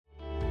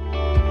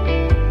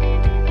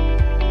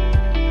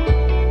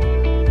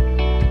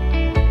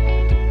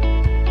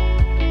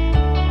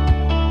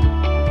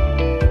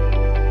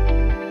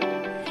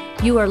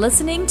You are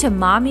listening to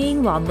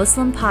Mommying While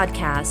Muslim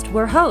podcast,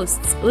 where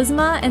hosts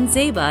Uzma and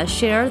Zeba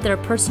share their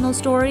personal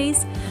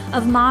stories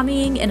of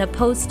mommying in a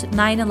post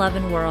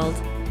 9/11 world.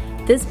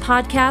 This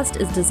podcast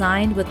is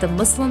designed with the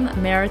Muslim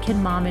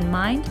American mom in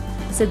mind,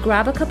 so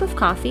grab a cup of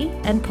coffee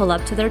and pull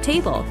up to their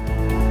table.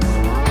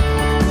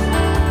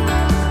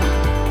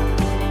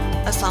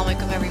 Assalamu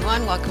alaikum,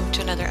 everyone. Welcome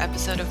to another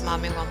episode of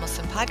Mommying While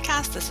Muslim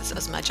podcast. This is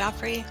Uzma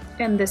Jafri.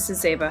 And this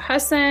is Zeba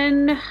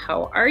Hassan.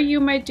 How are you,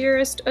 my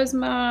dearest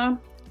Uzma?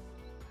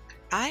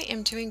 I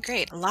am doing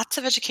great. Lots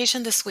of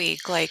education this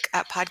week, like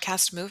at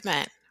Podcast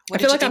Movement. I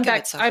feel like I'm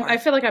back. I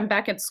feel like I'm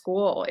back at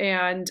school,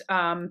 and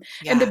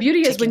the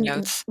beauty is when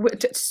notes.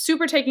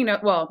 Super taking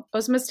notes. Well,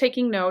 Uzma's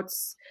taking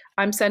notes.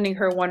 I'm sending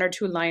her 1 or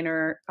 2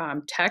 liner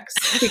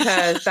texts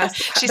because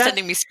She's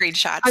sending me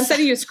screenshots. I'm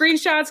sending you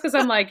screenshots because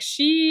I'm like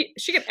she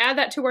can add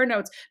that to her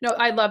notes. No,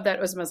 I love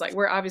that Uzma's like,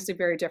 we're obviously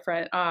very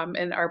different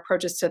in our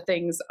approaches to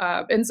things,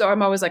 and so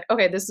I'm always like,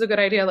 okay, this is a good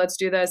idea. Let's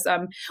do this.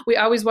 We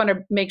always want to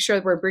make sure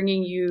we're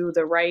bringing you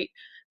the right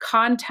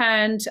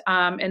content,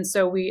 and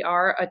so we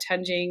are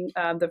attending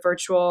the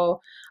virtual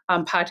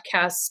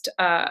podcast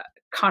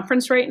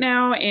conference right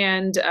now,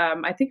 and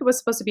I think it was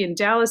supposed to be in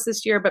Dallas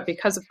this year, but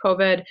because of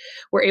COVID,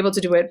 we're able to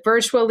do it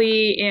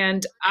virtually.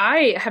 And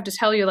I have to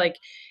tell you, like,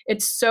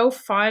 it's so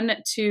fun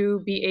to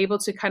be able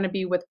to kind of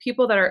be with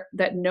people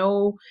that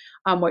know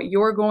what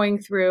you're going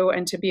through,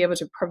 and to be able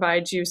to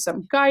provide you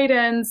some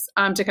guidance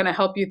to kind of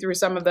help you through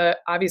some of the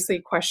obviously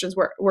questions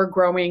we're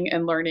growing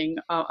and learning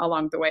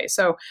along the way.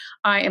 So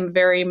I am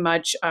very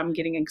much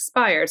getting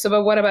inspired. So,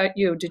 but what about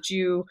you? Did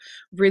you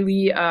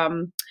really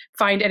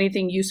find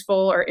anything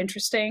useful or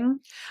interesting?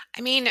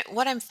 I mean,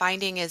 what I'm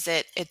finding is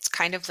it's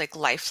kind of like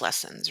life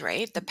lessons,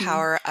 right? The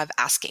power of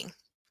asking.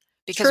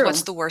 Because True.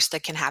 What's the worst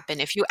that can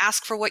happen if you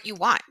ask for what you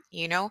want,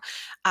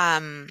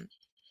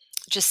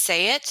 just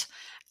say it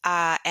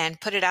and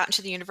put it out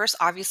into the universe,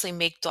 obviously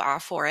make dua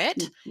for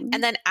it,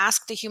 and then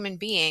ask the human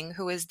being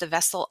who is the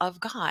vessel of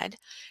God,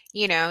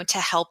 to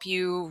help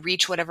you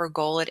reach whatever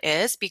goal it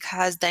is,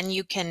 because then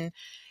you can,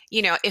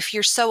 if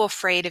you're so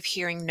afraid of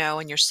hearing no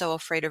and you're so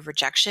afraid of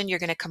rejection, you're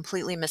going to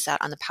completely miss out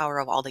on the power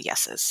of all the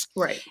yeses.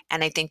 Right.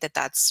 And I think that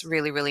that's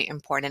really, really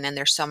important. And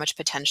there's so much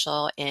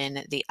potential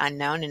in the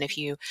unknown. And if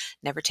you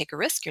never take a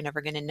risk, you're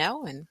never going to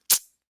know. And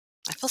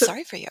I feel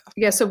sorry for you.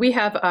 Yeah. So we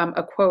have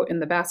a quote in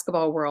the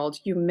basketball world: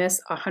 you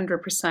miss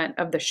 100%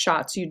 of the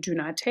shots you do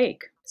not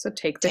take. So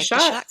take the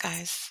shot,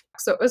 guys.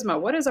 So Uzma,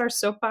 what is our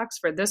soapbox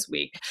for this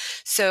week?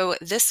 So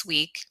this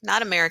week,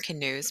 not American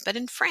news, but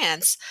in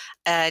France,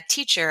 a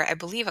teacher, I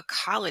believe a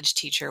college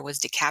teacher, was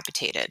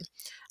decapitated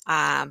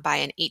by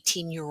an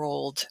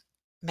 18-year-old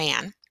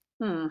man.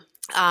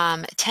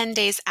 10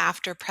 days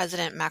after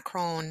President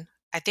Macron,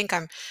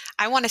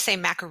 I want to say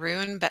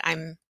Macaroon, but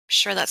I'm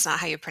sure that's not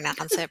how you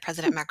pronounce it.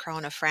 President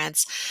Macron of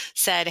France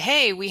said,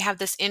 hey, we have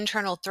this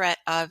internal threat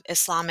of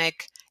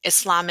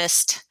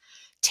Islamist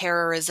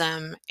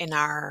terrorism in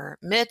our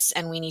midst,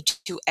 and we need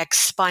to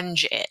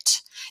expunge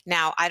it.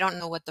 Now, I don't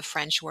know what the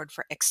French word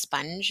for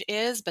expunge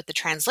is, but the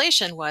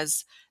translation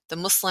was the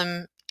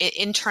Muslim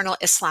internal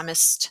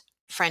Islamist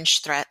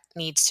French threat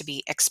needs to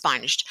be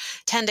expunged.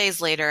 10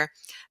 days later,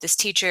 this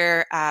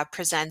teacher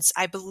presents,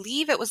 I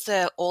believe it was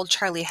the old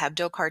Charlie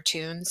Hebdo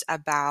cartoons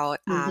about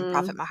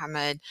Prophet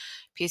Muhammad,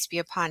 peace be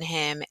upon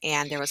him,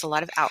 and there was a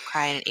lot of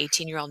outcry, and an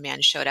 18-year-old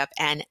man showed up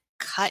and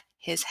cut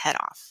his head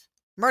off.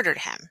 Murdered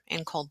him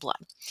in cold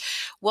blood.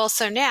 Well,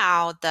 so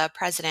now the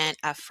president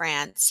of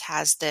France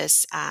has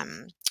this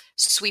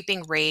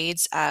sweeping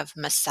raids of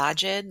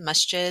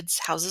masjids,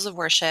 houses of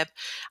worship,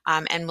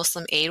 and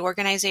Muslim aid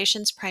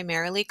organizations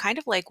primarily, kind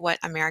of like what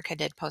America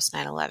did post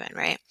 9/11,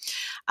 right?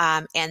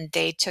 And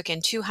they took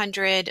in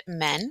 200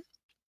 men.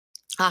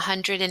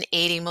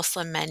 180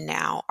 Muslim men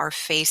now are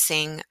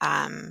facing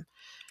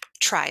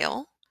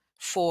trial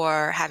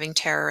for having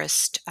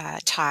terrorist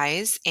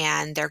ties,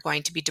 and they're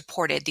going to be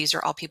deported. These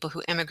are all people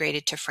who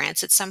immigrated to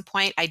France at some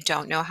point. I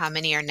don't know how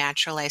many are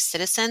naturalized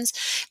citizens.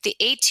 The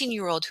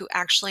 18-year-old who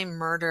actually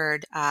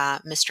murdered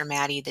Mr.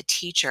 Mati, the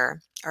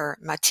teacher, or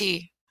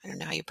Mati, I don't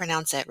know how you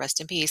pronounce it,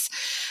 rest in peace.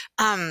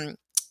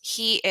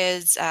 He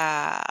is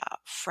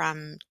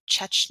from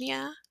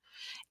Chechnya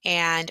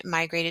and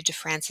migrated to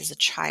France as a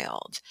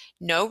child.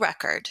 No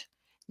record.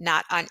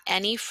 Not on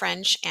any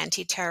French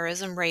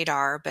anti-terrorism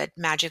radar, but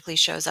magically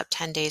shows up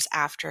 10 days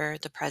after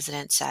the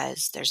president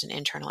says there's an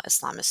internal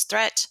Islamist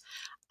threat.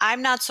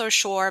 I'm not so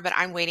sure, but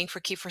I'm waiting for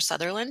Kiefer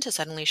Sutherland to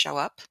suddenly show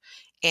up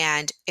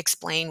and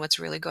explain what's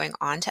really going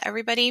on to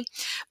everybody.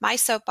 My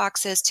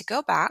soapbox is to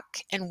go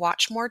back and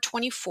watch more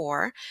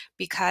 24,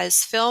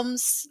 because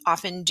films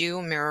often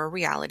do mirror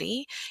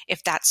reality.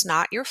 If that's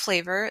not your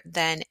flavor,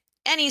 then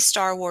any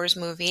Star Wars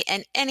movie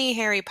and any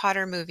Harry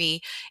Potter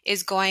movie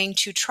is going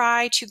to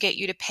try to get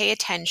you to pay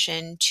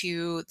attention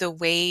to the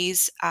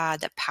ways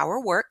that power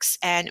works.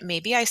 And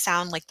maybe I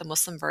sound like the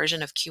Muslim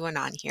version of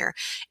QAnon here.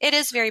 It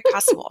is very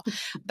possible.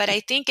 But I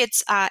think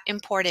it's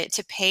important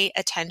to pay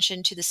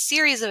attention to the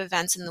series of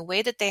events and the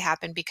way that they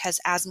happen, because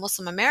as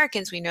Muslim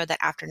Americans, we know that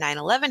after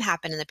 9/11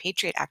 happened and the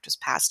Patriot Act was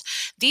passed,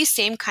 these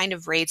same kind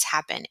of raids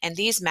happen. And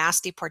these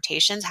mass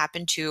deportations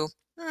happen to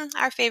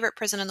our favorite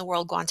prison in the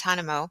world,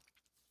 Guantanamo,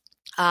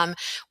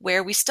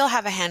 where we still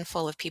have a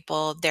handful of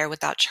people there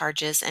without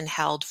charges and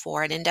held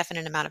for an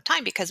indefinite amount of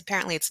time because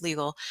apparently it's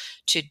legal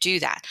to do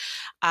that.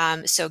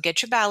 So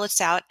get your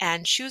ballots out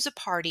and choose a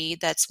party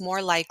that's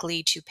more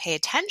likely to pay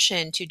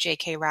attention to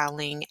J.K.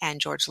 Rowling and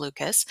George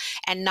Lucas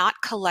and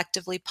not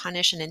collectively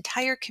punish an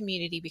entire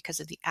community because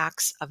of the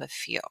acts of a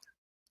few.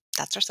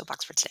 That's our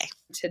soapbox for today.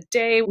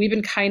 Today, we've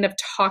been kind of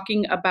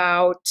talking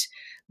about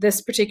this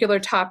particular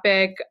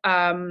topic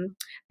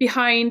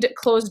behind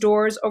closed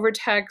doors over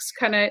text,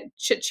 kind of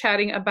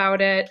chit-chatting about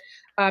it,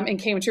 and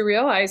came to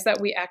realize that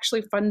we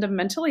actually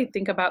fundamentally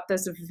think about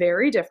this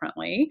very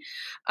differently.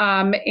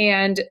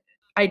 And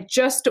I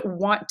just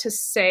want to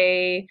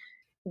say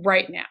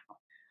right now,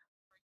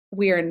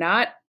 we are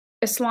not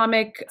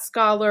Islamic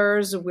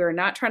scholars. We're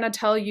not trying to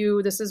tell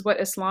you this is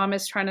what Islam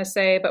is trying to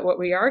say, but what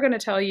we are going to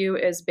tell you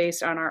is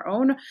based on our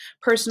own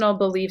personal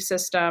belief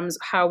systems,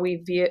 how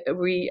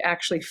we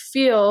actually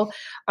feel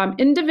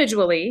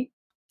individually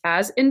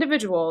as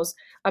individuals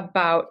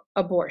about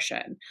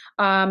abortion.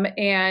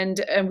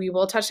 And we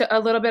will touch a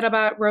little bit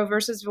about Roe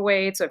versus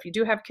Wade. So if you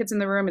do have kids in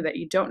the room and that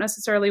you don't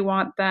necessarily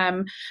want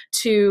them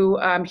to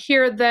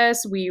hear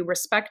this, we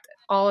respect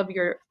all of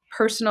your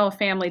personal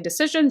family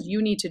decisions.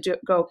 You need to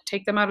go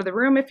take them out of the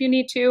room if you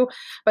need to.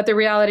 But the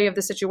reality of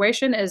the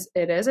situation is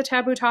it is a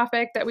taboo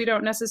topic that we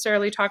don't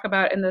necessarily talk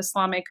about in the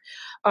Islamic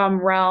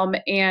realm.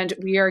 And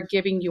we are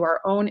giving you our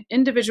own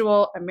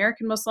individual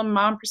American Muslim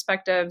mom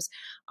perspectives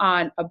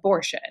on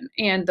abortion.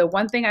 And the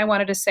one thing I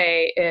wanted to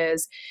say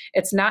is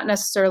it's not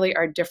necessarily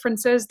our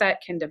differences that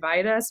can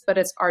divide us, but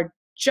it's our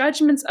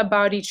judgments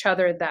about each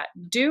other that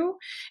do.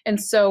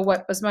 And so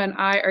what Uzma and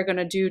I are going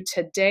to do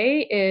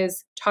today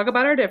is talk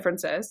about our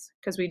differences,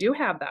 because we do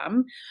have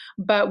them,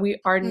 but we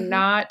are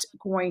not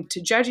going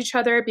to judge each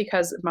other,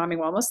 because Momming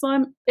While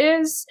Muslim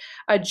is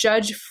a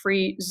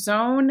judge-free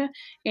zone.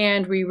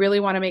 And we really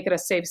want to make it a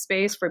safe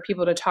space for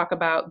people to talk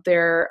about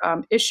their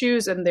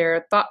issues and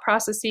their thought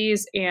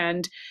processes.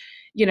 And,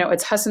 you know,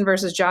 it's Hassan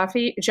versus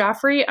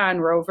Joffrey on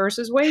Roe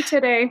versus Wade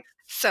today.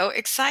 So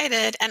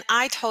excited. And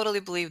I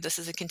totally believe this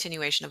is a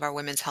continuation of our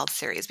women's health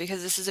series,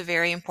 because this is a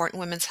very important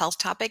women's health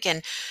topic.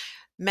 And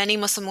many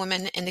Muslim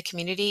women in the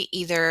community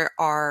either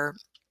are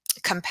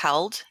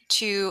compelled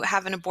to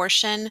have an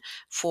abortion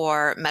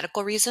for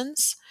medical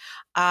reasons,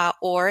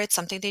 or it's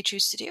something they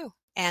choose to do.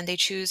 And they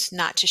choose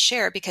not to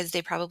share because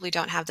they probably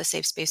don't have the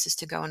safe spaces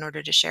to go in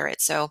order to share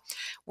it. So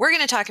we're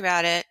going to talk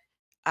about it.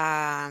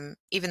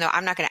 Even though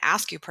I'm not going to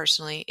ask you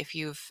personally if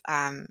you've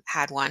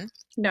had one.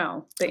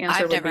 No, the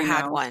answer I've would never be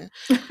had no. one.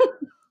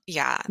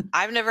 Yeah,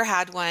 I've never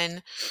had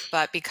one,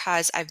 but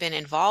because I've been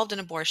involved in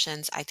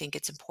abortions, I think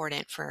it's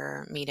important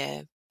for me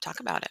to talk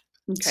about it.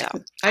 Okay.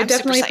 So I I'm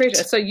definitely super psyched.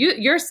 appreciate it. So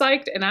you're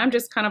psyched, and I'm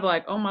just kind of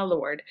like, oh my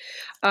Lord.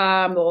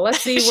 Well,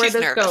 let's see where She's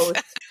this nervous. goes.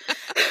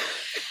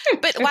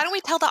 But why don't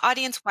we tell the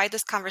audience why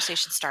this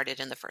conversation started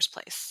in the first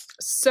place?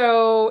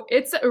 So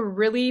it's a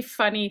really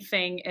funny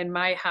thing in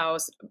my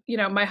house. You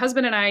know, my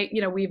husband and I,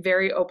 you know, we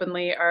very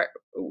openly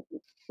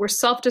we're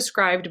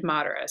self-described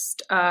moderate.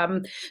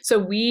 So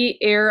we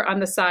err on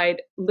the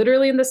side,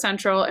 literally in the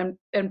central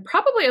and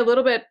probably a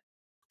little bit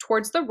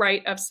towards the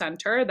right of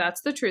center.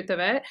 That's the truth of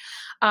it.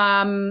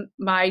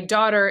 My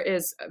daughter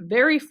is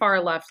very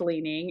far left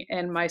leaning,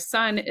 and my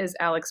son is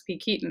Alex P.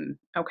 Keaton.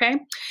 Okay.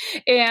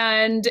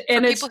 And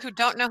for people who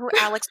don't know who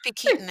Alex P.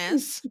 Keaton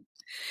is,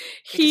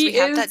 we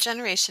have that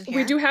generation here.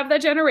 We do have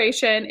that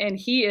generation, and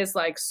he is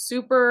like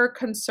super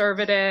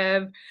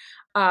conservative,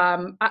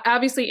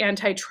 obviously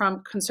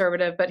anti-Trump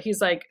conservative, but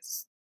he's like,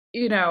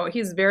 you know,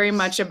 he's very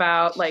much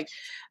about like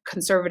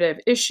conservative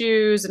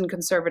issues and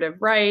conservative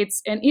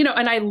rights. And, you know,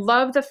 and I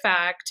love the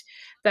fact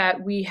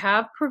that we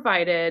have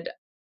provided,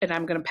 and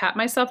I'm going to pat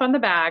myself on the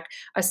back,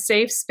 a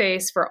safe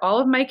space for all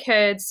of my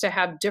kids to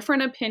have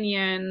different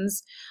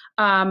opinions,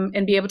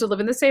 and be able to live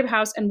in the same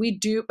house. And we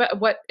do, but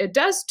what it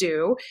does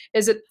do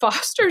is it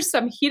fosters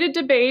some heated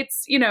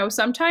debates, you know,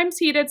 sometimes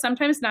heated,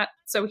 sometimes not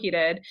so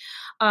heated.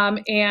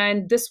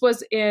 And this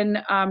was in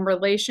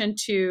relation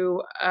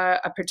to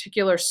a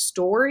particular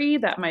story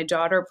that my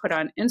daughter put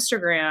on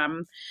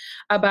Instagram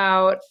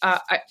about,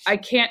 I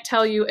can't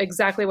tell you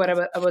exactly what it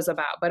was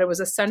about, but it was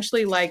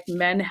essentially like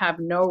men have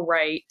no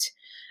right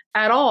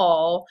at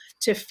all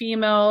to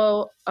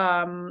female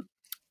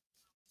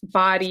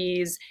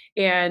bodies,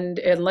 and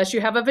unless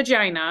you have a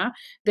vagina,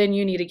 then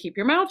you need to keep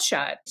your mouth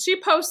shut.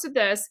 She posted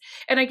this,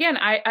 and again,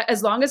 I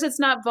as long as it's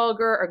not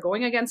vulgar or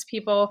going against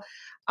people,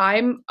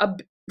 I'm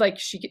like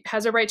she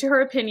has a right to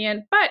her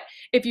opinion, but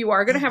if you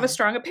are going to have a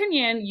strong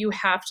opinion, you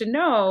have to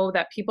know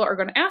that people are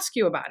going to ask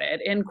you about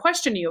it and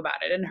question you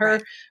about it. And her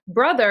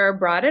brother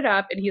brought it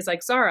up, and he's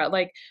like, Zara,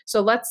 like,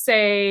 so let's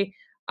say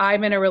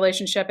I'm in a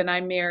relationship and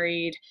I'm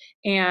married,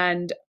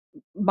 and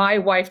my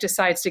wife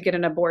decides to get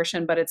an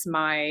abortion, but it's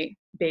my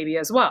baby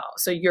as well.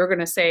 So you're going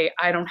to say,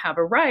 I don't have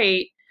a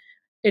right.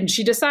 And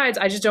she decides,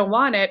 I just don't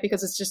want it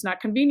because it's just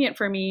not convenient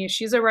for me.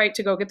 She's a right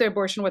to go get the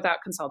abortion without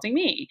consulting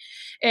me.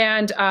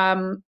 And,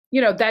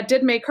 that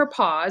did make her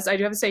pause. I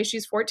do have to say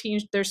she's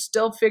 14. They're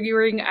still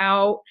figuring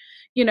out,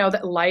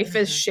 that life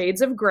is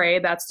shades of gray.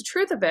 That's the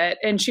truth of it.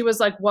 And she was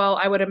like, well,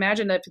 I would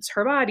imagine that if it's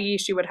her body,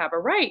 she would have a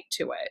right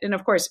to it. And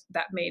of course,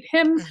 that made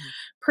him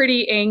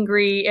pretty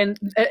angry, and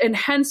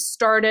hence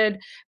started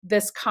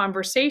this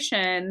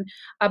conversation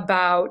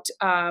about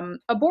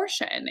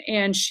abortion.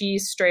 And she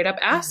straight up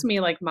asked me,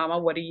 like, Mama,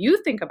 what do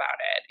you think about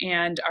it?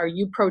 And are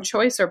you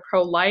pro-choice or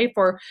pro-life,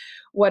 or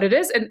what it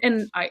is?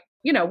 And I,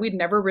 we'd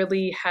never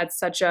really had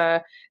such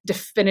a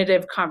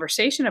definitive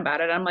conversation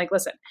about it. I'm like,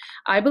 listen,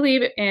 I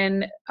believe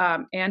in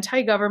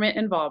anti-government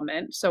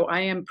involvement. So I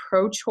am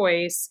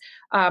pro-choice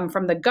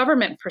from the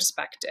government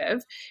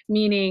perspective,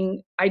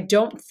 meaning I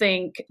don't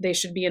think they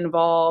should be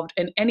involved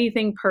in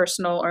anything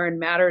personal or in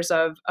matters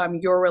of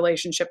your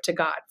relationship to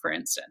God, for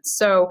instance.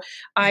 So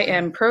I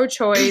am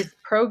pro-choice,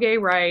 pro-gay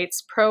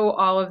rights, pro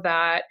all of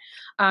that,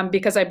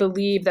 because I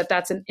believe that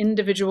that's an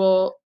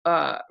individual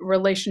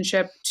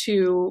relationship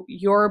to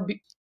your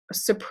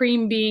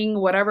supreme being,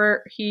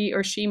 whatever he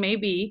or she may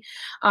be.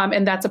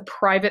 And that's a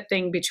private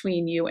thing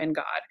between you and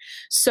God.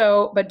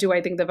 So, but do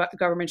I think the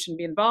government shouldn't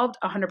be involved?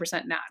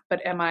 100% not.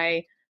 But am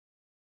I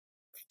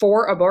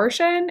for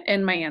abortion?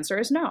 And my answer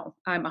is no.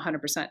 I'm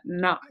 100%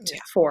 not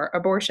for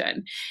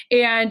abortion.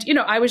 And,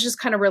 I was just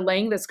kind of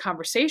relaying this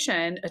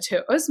conversation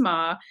to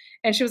Uzma,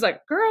 and she was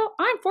like, girl,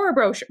 I'm for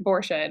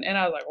abortion. And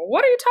I was like, well,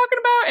 what are you talking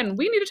about? And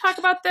we need to talk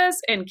about this.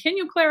 And can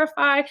you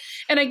clarify?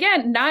 And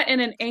again, not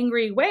in an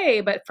angry way,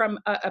 but from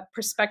a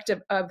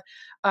perspective of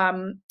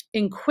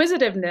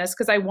inquisitiveness,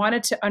 because I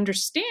wanted to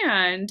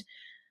understand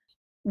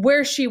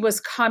where she was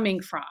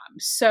coming from.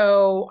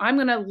 So I'm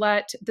going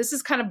to this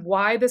is kind of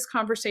why this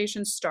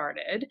conversation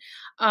started.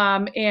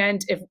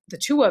 And if the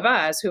two of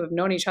us who have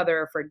known each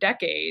other for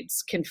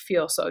decades can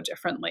feel so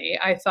differently,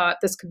 I thought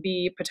this could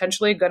be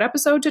potentially a good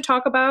episode to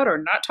talk about or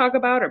not talk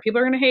about, or people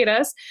are going to hate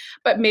us,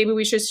 but maybe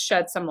we should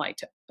shed some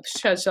light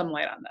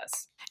on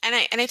this. And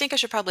I think I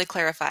should probably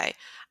clarify.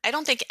 I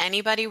don't think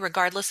anybody,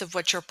 regardless of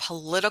what your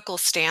political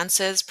stance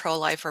is,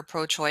 pro-life or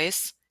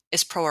pro-choice,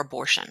 is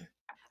pro-abortion.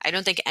 I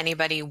don't think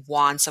anybody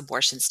wants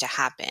abortions to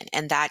happen.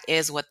 And that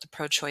is what the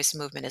pro-choice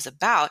movement is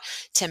about,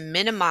 to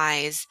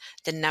minimize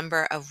the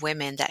number of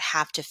women that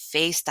have to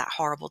face that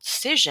horrible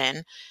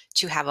decision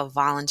to have a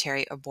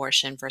voluntary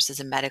abortion versus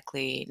a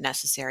medically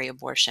necessary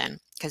abortion,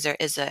 because there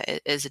is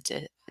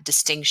a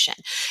distinction.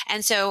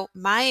 And so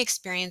my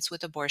experience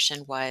with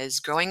abortion was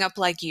growing up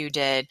like you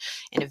did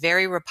in a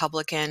very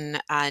Republican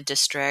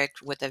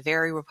district with a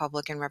very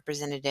Republican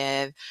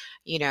representative,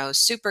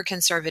 super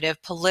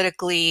conservative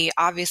politically,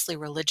 obviously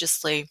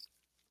religiously.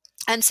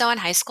 And so in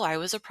high school, I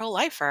was a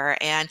pro-lifer.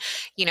 And,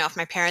 if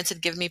my parents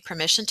had given me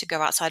permission to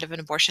go outside of an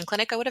abortion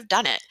clinic, I would have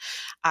done it.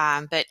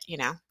 But,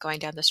 going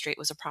down the street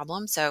was a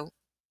problem. So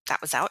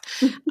that was out.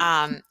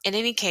 In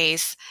any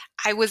case,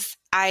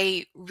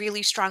 I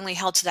really strongly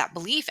held to that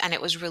belief. And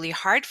it was really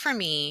hard for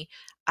me.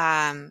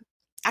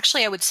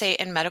 Actually, I would say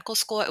in medical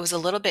school, it was a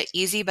little bit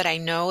easy, but I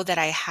know that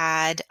I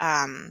had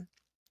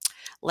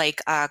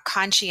like a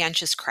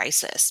conscientious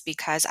crisis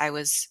because I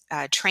was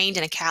trained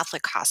in a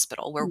Catholic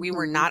hospital where we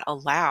were not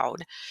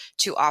allowed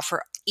to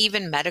offer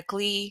even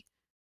medically,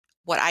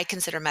 what I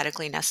consider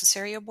medically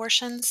necessary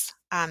abortions,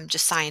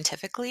 just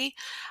scientifically.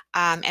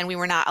 And we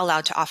were not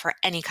allowed to offer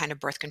any kind of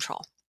birth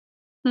control.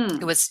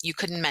 You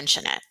couldn't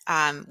mention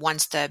it.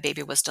 Once the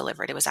baby was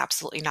delivered, it was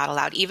absolutely not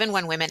allowed. Even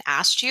when women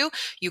asked you,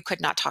 you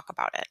could not talk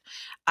about it.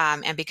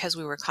 And because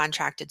we were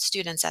contracted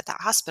students at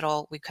that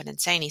hospital, we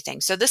couldn't say anything.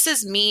 So this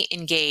is me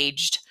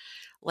engaged,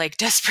 like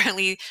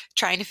desperately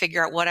trying to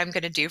figure out what I'm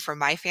going to do for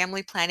my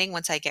family planning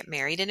once I get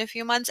married in a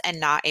few months, and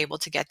not able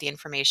to get the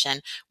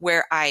information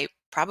where I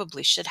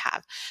probably should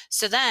have.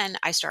 So then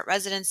I start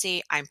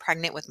residency. I'm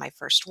pregnant with my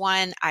first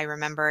one. I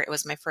remember it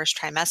was my first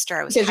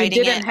trimester. I was hiding it.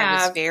 You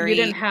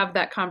didn't have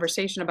that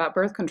conversation about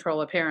birth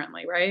control,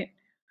 apparently, right?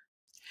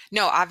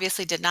 No,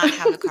 obviously did not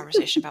have a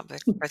conversation about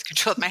birth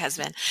control with my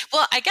husband.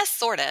 Well, I guess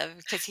sort of,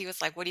 because he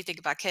was like, what do you think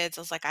about kids?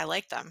 I was like, I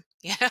like them,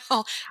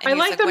 And I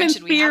like them in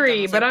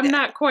theory, but I'm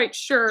not quite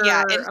sure.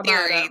 Yeah, in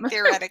theory,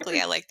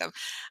 theoretically, I like them.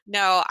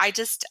 No, I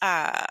just,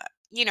 I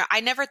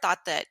never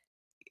thought that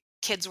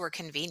kids were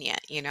convenient.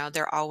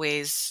 They're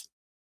always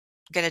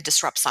going to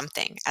disrupt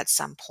something at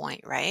some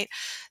point, right?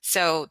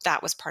 So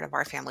that was part of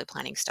our family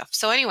planning stuff.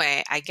 So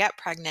anyway, I get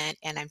pregnant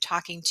and I'm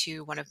talking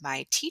to one of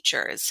my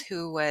teachers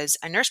who was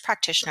a nurse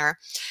practitioner,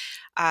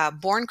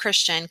 born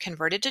Christian,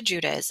 converted to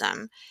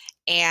Judaism.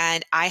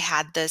 And I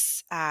had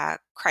this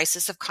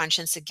crisis of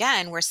conscience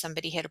again, where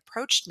somebody had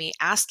approached me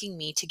asking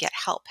me to get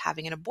help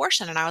having an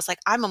abortion. And I was like,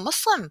 I'm a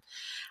Muslim.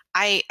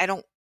 I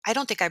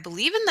don't think I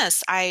believe in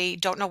this. I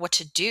don't know what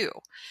to do.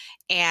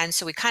 And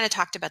so we kind of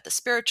talked about the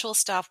spiritual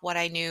stuff, what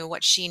I knew,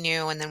 what she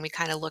knew, and then we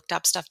kind of looked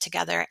up stuff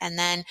together. And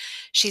then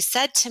she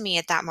said to me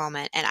at that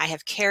moment, and I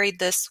have carried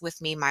this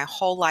with me my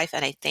whole life,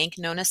 and I thank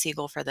Nona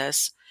Siegel for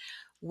this: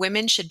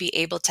 women should be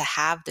able to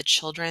have the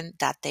children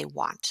that they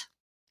want.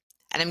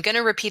 And I'm going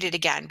to repeat it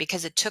again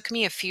because it took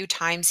me a few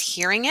times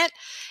hearing it,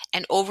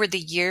 and over the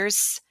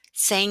years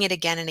saying it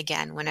again and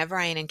again whenever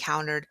I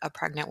encountered a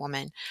pregnant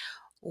woman.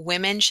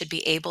 Women should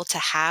be able to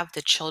have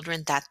the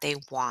children that they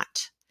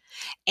want.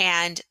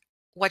 And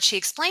what she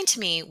explained to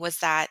me was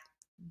that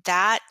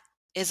that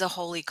is a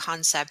holy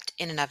concept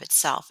in and of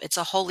itself. It's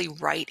a holy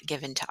right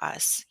given to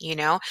us, you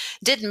know?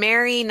 Did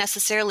Mary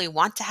necessarily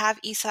want to have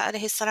Isa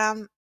alayhi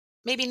salam?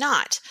 Maybe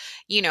not,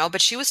 you know,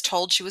 but she was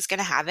told she was going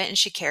to have it and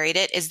she carried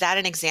it. Is that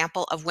an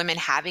example of women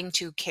having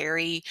to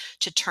carry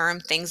to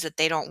term things that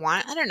they don't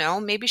want? I don't know.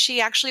 Maybe she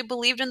actually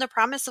believed in the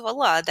promise of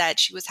Allah that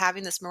she was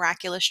having this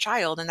miraculous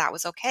child and that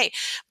was okay.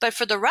 But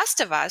for the rest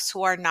of us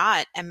who are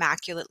not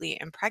immaculately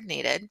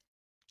impregnated,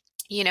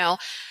 you know,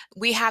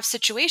 we have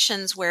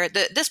situations where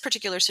this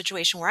particular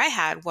situation where I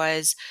had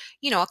was,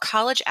 you know, a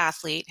college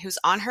athlete who's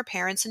on her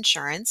parents'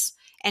 insurance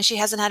and she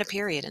hasn't had a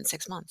period in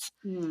 6 months.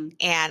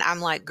 And I'm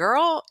like,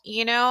 girl,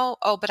 you know,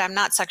 oh, but I'm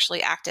not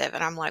sexually active.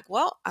 And I'm like,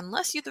 well,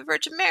 unless you're the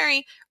Virgin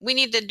Mary, we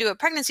need to do a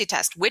pregnancy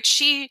test, which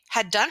she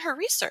had done her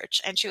research.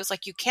 And she was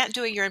like, you can't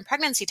do a urine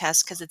pregnancy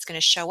test because it's going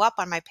to show up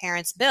on my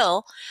parents'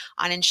 bill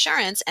on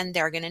insurance and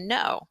they're going to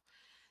know.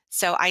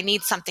 So I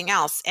need something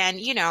else. And,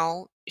 you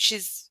know,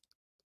 she's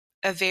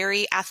a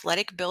very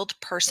athletic build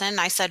person.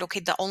 I said, okay,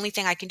 the only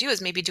thing I can do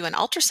is maybe do an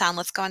ultrasound.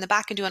 Let's go in the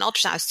back and do an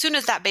ultrasound. As soon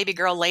as that baby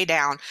girl lay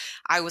down,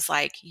 I was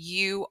like,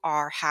 you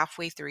are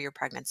halfway through your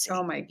pregnancy.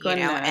 Oh my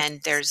goodness. You know,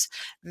 and there's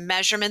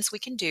measurements we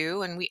can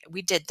do. And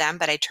we did them,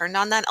 but I turned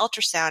on that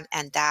ultrasound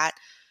and that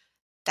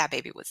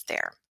baby was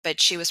there. But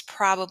she was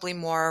probably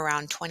more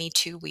around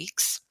 22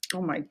 weeks.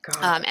 Oh my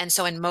God. And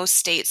so in most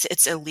states,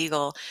 it's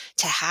illegal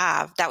to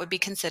have, that would be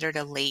considered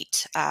a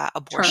late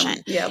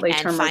abortion. Late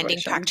term and finding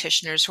abortion.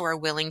 practitioners who are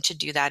willing to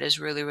do that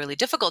is really, really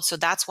difficult. So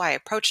that's why I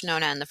approached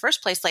Nona in the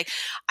first place. Like,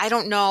 I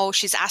don't know,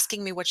 she's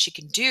asking me what she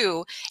can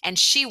do. And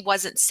she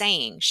wasn't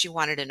saying she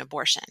wanted an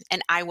abortion.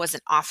 And I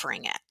wasn't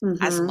offering it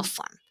as a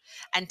Muslim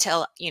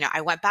until, you know,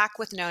 I went back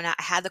with Nona.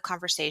 I had the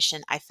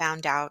conversation. I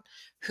found out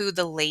who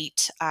the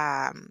late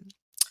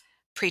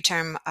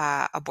preterm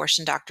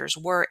abortion doctors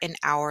were in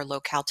our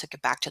locale, took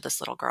it back to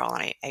this little girl,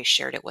 and I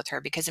shared it with her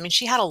because, I mean,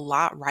 she had a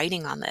lot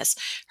riding on this.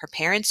 Her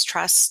parents'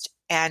 trust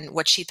and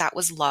what she thought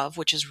was love,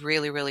 which is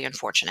really, really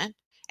unfortunate.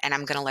 And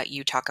I'm going to let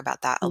you talk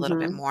about that a little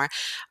bit more.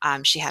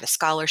 She had a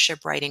scholarship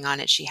writing on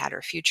it. She had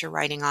her future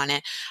writing on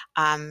it.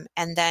 And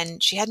then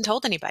she hadn't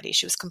told anybody.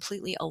 She was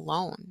completely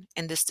alone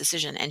in this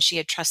decision. And she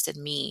had trusted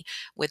me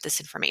with this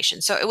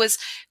information. So it was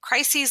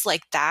crises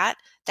like that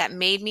that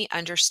made me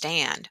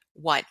understand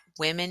what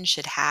women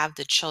should have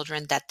the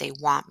children that they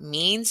want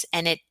means.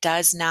 And it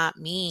does not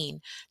mean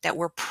that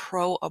we're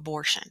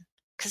pro-abortion.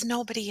 Because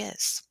nobody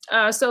is.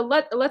 So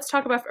let's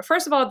talk about,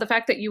 first of all, the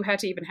fact that you had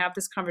to even have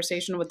this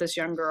conversation with this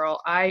young girl.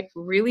 I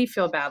really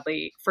feel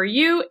badly for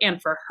you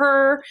and for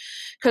her,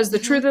 because the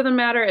truth of the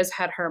matter is,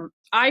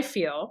 I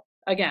feel,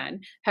 again,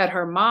 had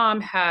her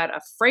mom had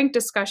a frank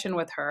discussion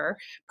with her,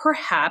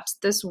 perhaps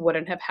this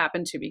wouldn't have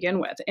happened to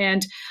begin with.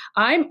 And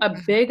I'm a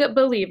big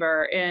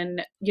believer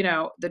in, you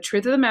know, the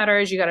truth of the matter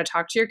is you got to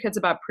talk to your kids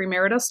about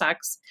premarital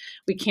sex.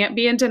 We can't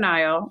be in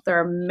denial. There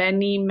are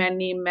many,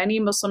 many, many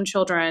Muslim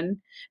children,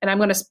 and I'm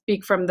going to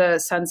speak from the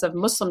sense of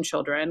Muslim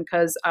children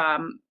because,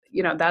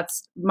 you know,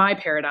 that's my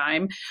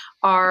paradigm,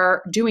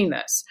 are doing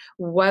this,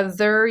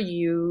 whether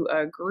you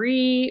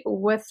agree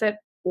with it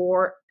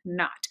or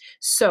not.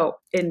 So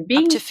in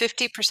being up to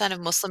 50% of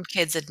Muslim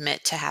kids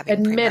admit to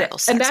having premarital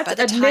sex. And that's by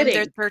the admitting.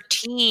 time they're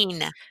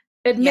 13.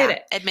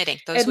 Admitting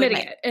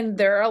Admit. And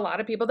there are a lot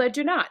of people that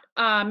do not.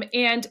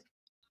 And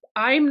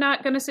I'm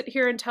not going to sit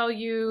here and tell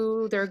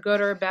you they're good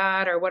or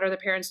bad or what other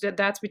parents did.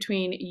 That's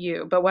between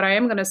you. But what I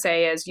am going to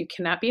say is you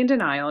cannot be in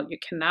denial. You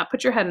cannot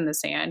put your head in the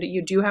sand.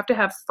 You do have to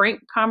have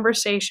frank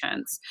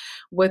conversations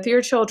with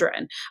your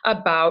children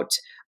about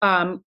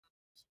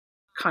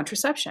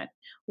contraception.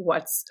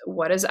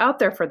 What is out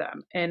there for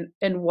them, and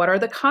what are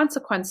the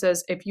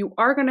consequences if you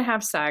are going to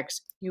have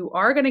sex? You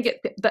are going to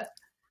get the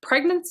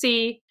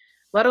pregnancy,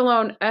 let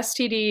alone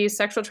STD,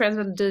 sexual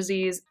transmitted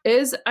disease,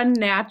 is a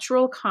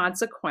natural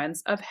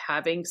consequence of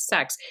having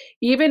sex,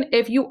 even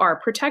if you are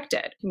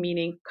protected,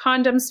 meaning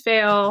condoms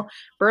fail,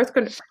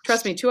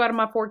 trust me, 2 out of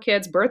my 4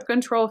 kids, birth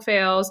control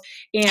fails,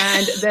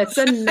 and that's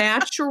a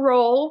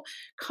natural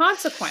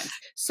consequence.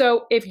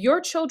 So if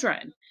your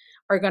children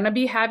are going to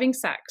be having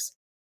sex,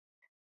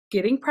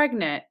 getting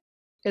pregnant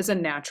is a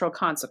natural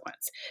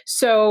consequence.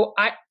 So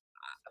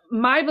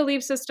my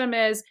belief system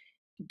is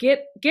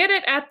get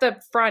it at the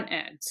front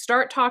end.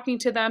 Start talking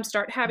to them,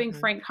 start having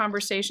frank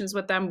conversations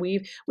with them.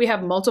 We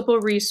have multiple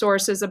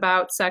resources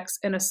about sex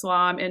in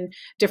Islam in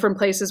different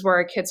places where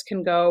our kids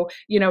can go,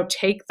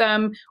 take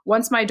them.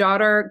 Once my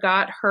daughter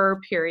got her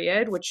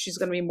period, which she's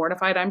going to be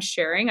mortified I'm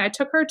sharing, I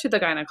took her to the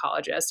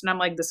gynecologist and I'm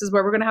like, this is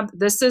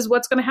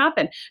what's going to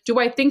happen. Do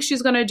I think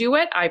she's going to do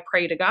it? I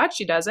pray to God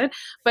she doesn't,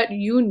 but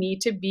you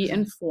need to be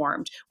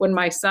informed. When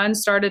my son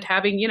started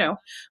having,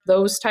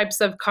 those types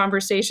of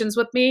conversations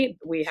with me,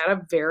 we had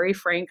a very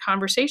frank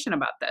conversation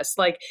about this.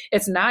 Like,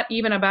 it's not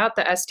even about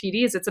the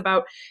STDs. It's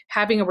about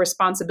having a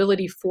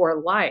responsibility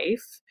for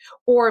life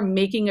or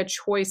making a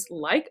choice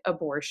like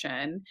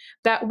abortion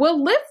that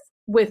will live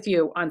with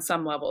you on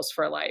some levels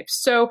for life.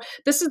 So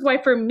this is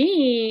why for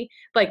me,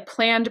 like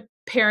Planned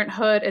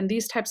Parenthood and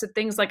these types of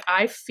things, like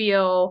I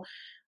feel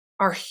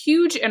are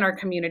huge in our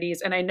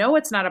communities. And I know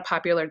it's not a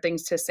popular thing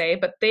to say,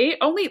 but they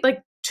only like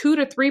 2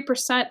 to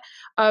 3%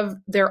 of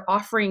their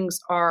offerings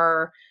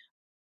are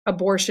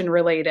abortion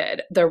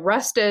related. The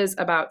rest is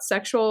about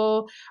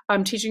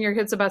teaching your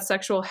kids about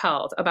sexual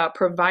health, about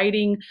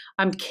providing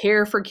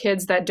care for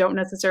kids that don't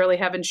necessarily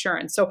have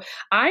insurance. So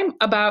I'm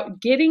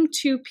about getting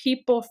to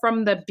people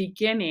from the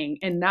beginning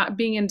and not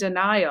being in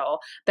denial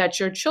that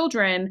your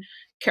children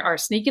are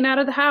sneaking out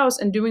of the house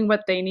and doing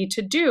what they need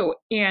to do.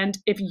 And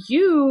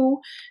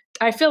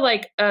I feel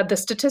like the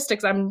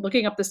statistics, I'm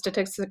looking up the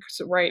statistics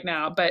right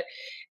now, but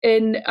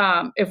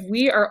if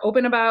we are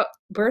open about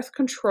birth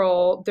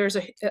control,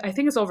 I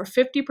think it's over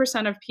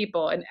 50% of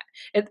people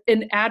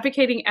in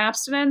advocating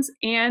abstinence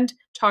and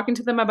talking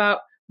to them about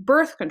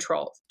birth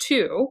control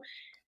too.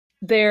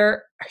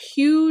 They're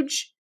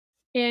huge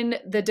in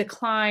the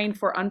decline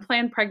for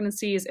unplanned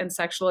pregnancies and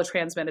sexually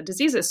transmitted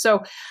diseases.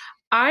 So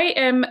I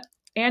am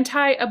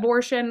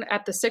anti-abortion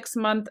at the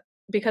 6-month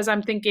because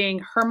I'm thinking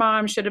her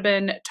mom should have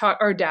been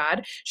or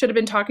dad should have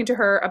been talking to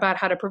her about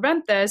how to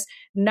prevent this,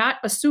 not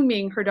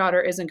assuming her daughter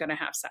isn't going to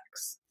have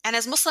sex. And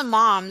as Muslim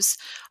moms,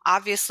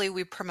 obviously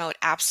we promote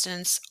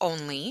abstinence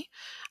only,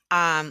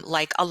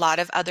 like a lot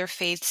of other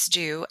faiths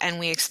do. And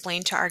we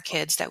explain to our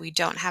kids that we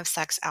don't have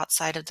sex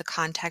outside of the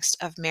context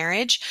of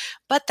marriage,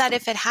 but that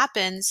if it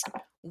happens,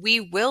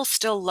 we will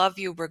still love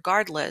you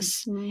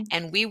regardless.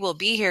 And we will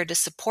be here to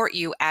support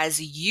you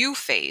as you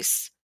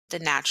face the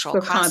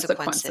natural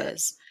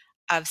consequences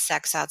of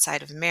sex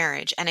outside of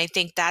marriage. And I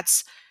think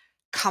that's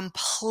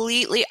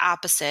completely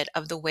opposite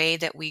of the way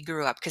that we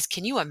grew up. Because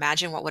can you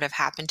imagine what would have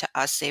happened to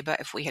us,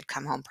 Zeba, if we had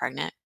come home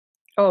pregnant?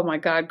 Oh my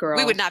God, girl.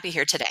 We would not be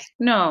here today.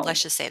 No.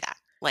 Let's just say that.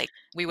 Like,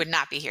 we would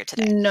not be here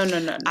today. No.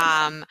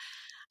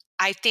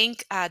 I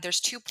think there's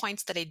 2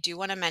 points that I do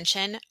want to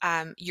mention.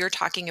 You're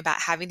talking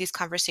about having these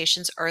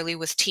conversations early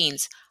with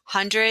teens.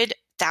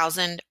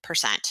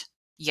 100,000%.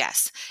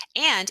 Yes.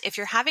 And if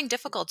you're having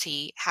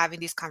difficulty having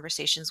these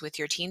conversations with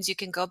your teens, you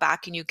can go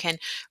back and you can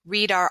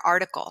read our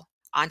article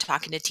on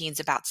talking to teens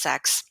about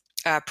sex,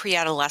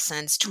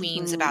 pre-adolescents,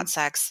 tweens about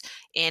sex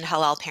in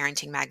Halal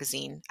Parenting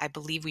Magazine. I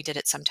believe we did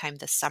it sometime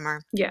this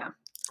summer. Yeah.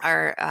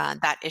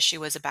 That issue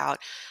was about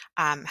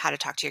how to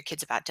talk to your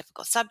kids about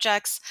difficult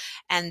subjects.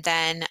 And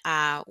then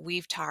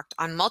we've talked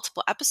on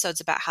multiple episodes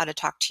about how to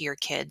talk to your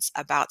kids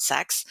about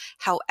sex.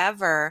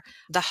 However,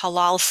 the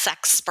Halal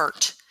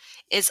Sexpert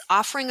is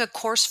offering a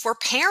course for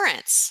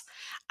parents.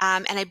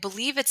 And I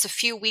believe it's a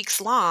few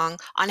weeks long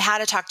on how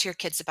to talk to your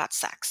kids about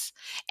sex.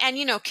 And,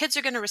 kids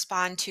are going to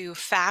respond to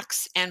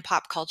facts and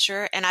pop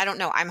culture. And I don't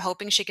know, I'm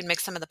hoping she can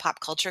mix some of the pop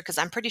culture because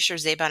I'm pretty sure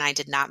Zeba and I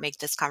did not make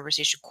this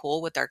conversation cool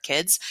with our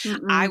kids.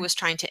 I was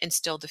trying to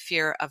instill the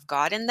fear of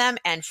God in them.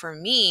 And for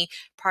me,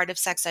 part of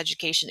sex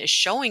education is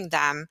showing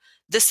them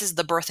this is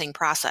the birthing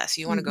process.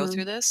 You want to go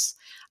through this?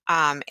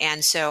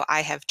 And so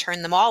I have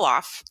turned them all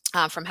off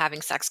from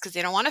having sex because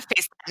they don't want to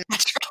face that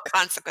natural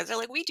consequence. They're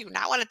like, we do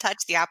not want to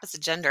touch the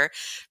opposite gender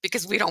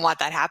because we don't want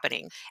that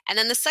happening. And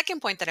then the second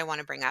point that I want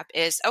to bring up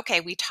is,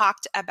 okay, we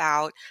talked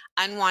about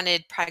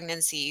unwanted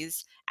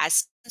pregnancies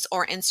as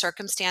or in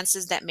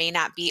circumstances that may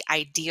not be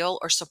ideal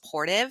or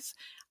supportive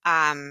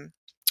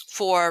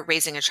for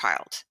raising a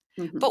child.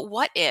 But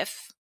what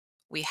if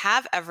we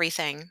have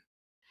everything,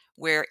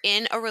 we're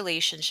in a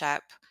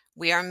relationship,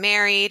 we are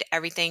married,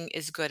 everything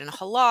is good and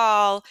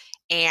halal,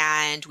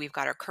 and we've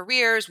got our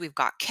careers, we've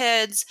got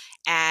kids,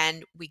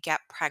 and we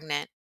get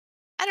pregnant.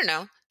 I don't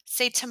know,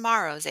 say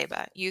tomorrow,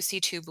 Zeba, you see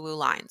 2 blue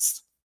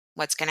lines.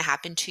 What's going to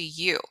happen to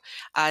you?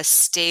 A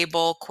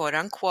stable, quote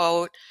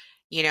unquote,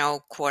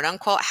 quote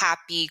unquote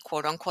happy,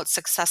 quote unquote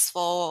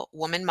successful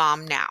woman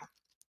mom now.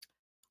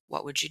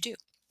 What would you do?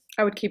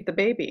 I would keep the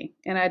baby.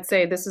 And I'd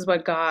say, this is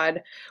what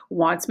God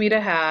wants me to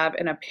have.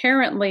 And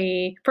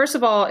apparently, first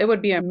of all, it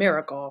would be a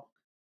miracle.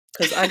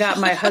 Because I got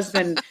my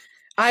husband,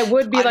 I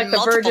would be like the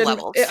virgin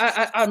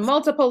on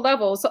multiple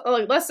levels. So,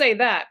 let's say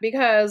that,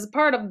 because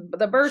part of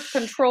the birth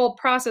control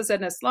process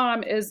in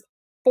Islam is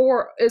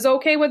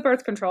okay with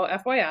birth control,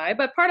 FYI.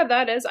 But part of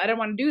that is I don't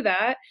want to do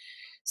that.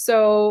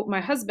 So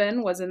my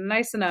husband wasn't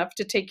nice enough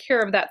to take care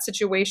of that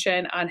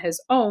situation on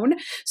his own.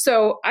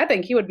 So I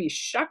think he would be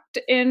shocked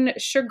in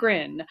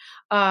chagrin if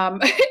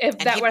And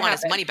that he'd would want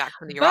his happen. money back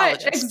from the But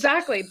urologist.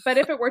 exactly. But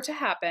if it were to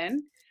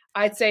happen,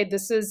 I'd say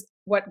this is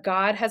what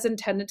God has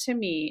intended to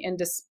me. And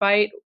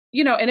despite,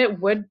 and it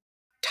would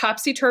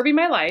topsy-turvy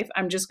my life.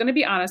 I'm just going to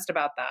be honest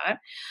about that.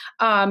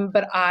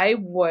 But I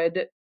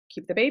would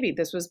keep the baby.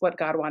 This was what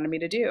God wanted me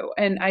to do.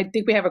 And I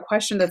think we have a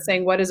question that's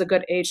saying, what is a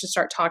good age to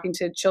start talking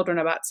to children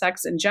about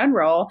sex in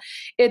general?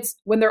 It's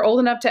when they're old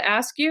enough to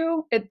ask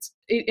you. It's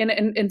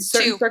in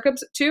certain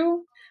circumstances.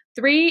 2,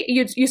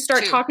 3, you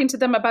start talking to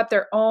them about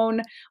their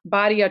own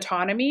body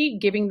autonomy,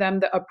 giving them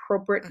the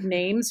appropriate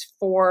names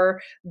for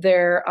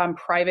their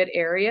private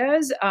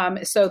areas,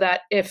 so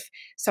that if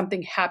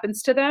something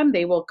happens to them,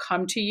 they will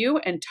come to you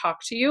and talk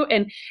to you,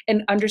 and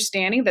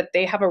understanding that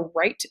they have a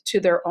right to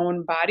their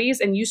own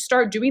bodies. And you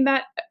start doing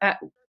that at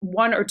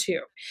 1 or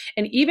 2.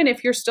 And even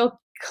if you're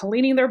still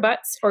cleaning their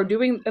butts or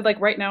doing, like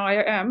right now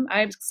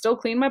I still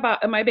clean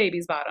my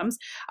baby's bottoms.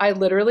 I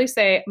literally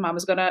say,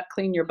 Mama's gonna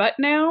clean your butt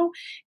now,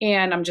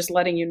 and I'm just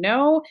letting you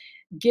know.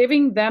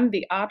 Giving them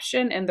the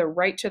option and the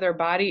right to their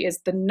body is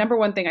the number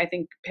one thing I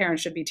think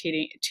parents should be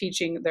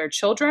teaching their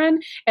children.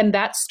 And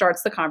that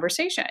starts the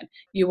conversation.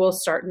 You will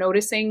start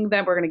noticing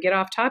them. We're going to get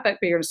off topic,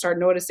 but you're going to start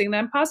noticing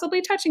them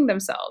possibly touching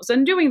themselves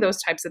and doing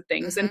those types of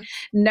things, and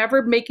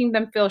never making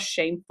them feel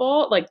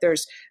shameful. Like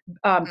there's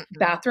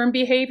bathroom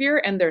behavior,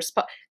 and there's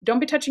don't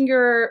be touching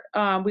your,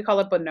 we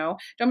call it bono.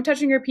 Don't be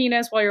touching your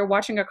penis while you're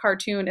watching a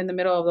cartoon in the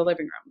middle of the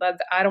living room.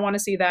 I don't want to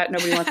see that.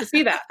 Nobody wants to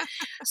see that.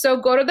 So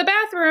go to the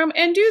bathroom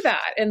and do that.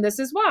 And this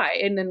is why.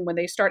 And then when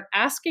they start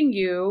asking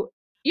you,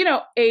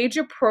 age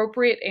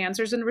appropriate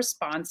answers and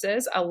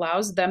responses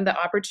allows them the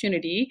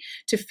opportunity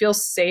to feel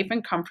safe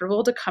and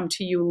comfortable to come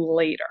to you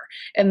later.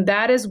 And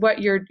that is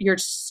what you're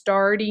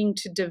starting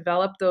to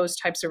develop, those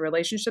types of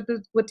relationships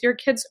with your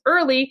kids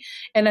early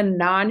in a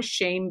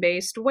non-shame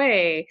based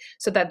way,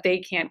 so that they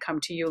can't come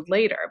to you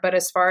later. But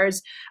as far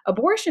as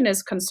abortion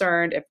is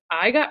concerned, if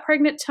I got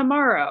pregnant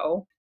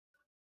tomorrow,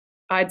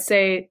 I'd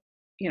say,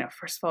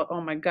 first of all,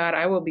 oh my God,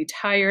 I will be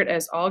tired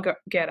as all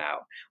get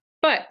out.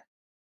 But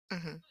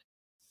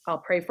I'll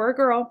pray for a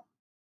girl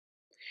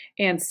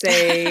and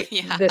say,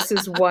 this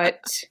is what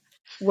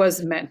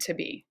was meant to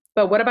be.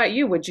 But what about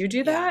you? Would you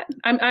do that?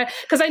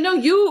 Because I know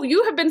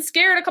you have been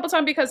scared a couple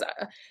times, because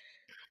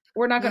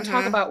we're not going to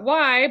talk about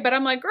why, but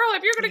I'm like, girl,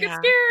 if you're going to get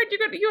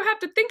scared, you have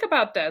to think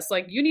about this.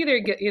 Like you need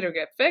to either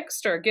get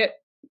fixed or get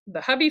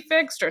the hubby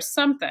fixed or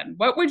something.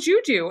 What would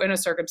you do in a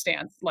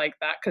circumstance like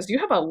that? Because you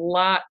have a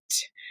lot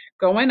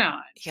going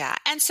on. Yeah.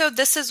 And so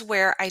this is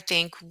where I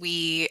think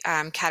we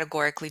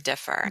categorically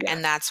differ. Yes.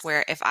 And that's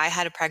where if I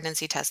had a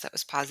pregnancy test that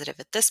was positive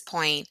at this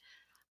point,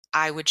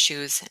 I would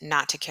choose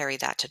not to carry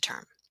that to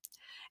term.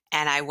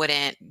 And I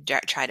wouldn't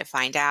try to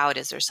find out,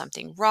 is there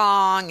something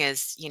wrong?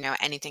 Is,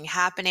 anything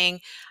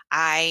happening?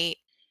 I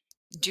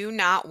do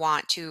not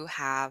want to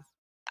have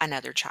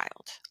another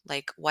child.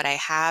 Like what I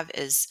have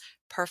is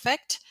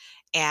perfect.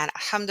 And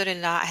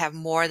alhamdulillah, I have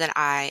more than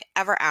I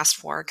ever asked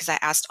for, because I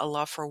asked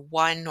Allah for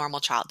one normal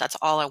child. That's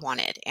all I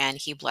wanted. And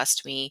He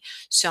blessed me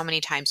so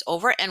many times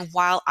over. And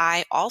while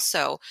I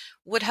also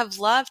would have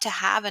loved to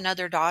have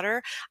another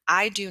daughter,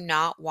 I do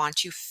not want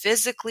to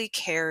physically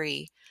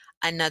carry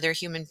another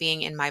human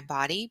being in my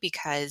body,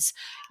 because,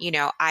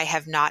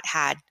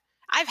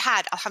 I've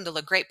had,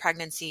 alhamdulillah, great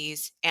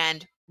pregnancies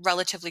and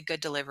relatively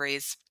good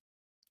deliveries.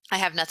 I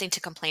have nothing to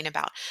complain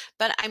about,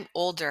 but I'm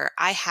older.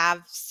 I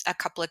have a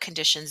couple of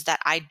conditions that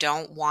I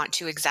don't want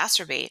to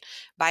exacerbate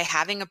by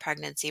having a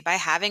pregnancy, by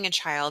having a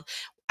child.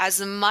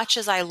 As much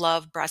as I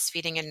love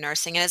breastfeeding and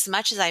nursing, and as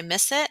much as I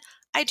miss it,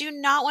 I do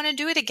not want to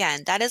do it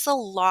again. That is a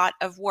lot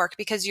of work,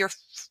 because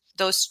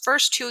those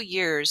first 2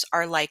 years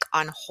are like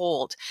on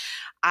hold.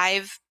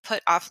 I've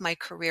put off my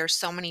career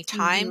so many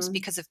times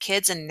because of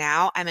kids, and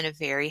now I'm in a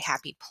very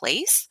happy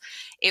place.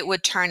 It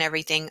would turn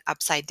everything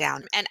upside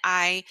down. And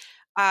I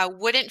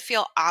wouldn't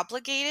feel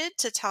obligated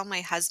to tell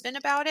my husband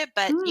about it,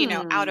 but,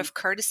 out of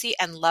courtesy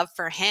and love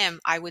for him,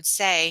 I would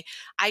say,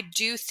 I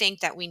do think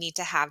that we need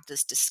to have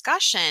this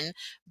discussion,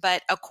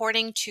 but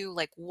according to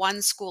like one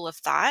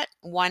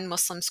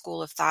Muslim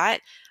school of thought,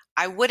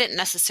 I wouldn't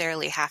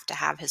necessarily have to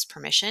have his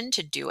permission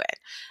to do it.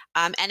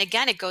 And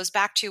again, it goes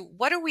back to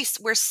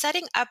we're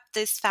setting up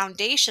this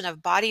foundation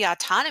of body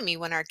autonomy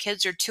when our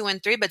kids are 2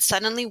 and 3, but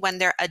suddenly when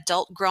they're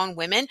adult grown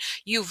women,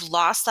 you've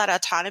lost that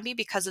autonomy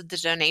because of the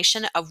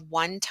donation of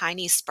one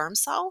tiny sperm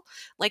cell.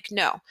 Like,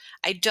 no,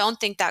 I don't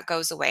think that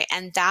goes away.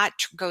 And that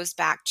goes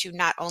back to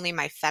not only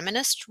my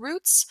feminist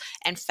roots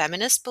and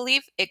feminist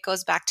belief, it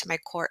goes back to my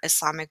core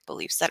Islamic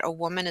beliefs that a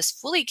woman is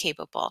fully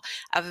capable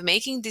of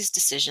making these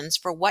decisions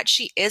for what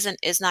she is and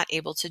is not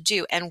able to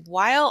do. And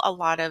while a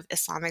lot of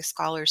Islamic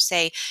scholars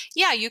say,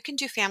 yeah, you can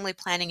do family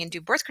planning and do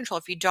birth control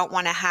if you don't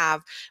want to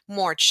have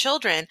more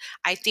children,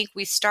 I think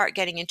we start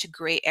getting into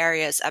gray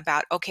areas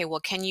about, okay, well,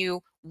 can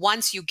you,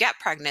 once you get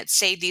pregnant,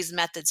 say these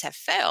methods have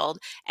failed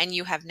and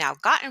you have now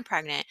gotten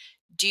pregnant,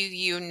 do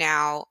you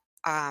now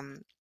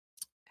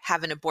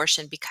have an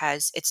abortion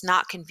because it's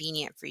not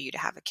convenient for you to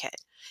have a kid.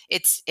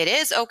 It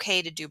is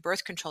okay to do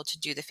birth control, to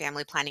do the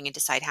family planning and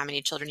decide how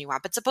many children you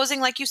want. But supposing,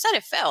 like you said,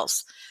 it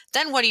fails,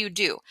 then what do you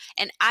do?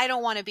 And I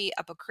don't want to be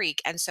up a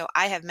creek. And so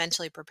I have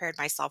mentally prepared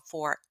myself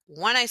for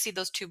when I see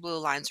those 2 blue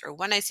lines or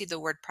when I see the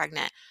word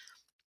pregnant,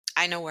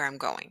 I know where I'm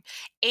going.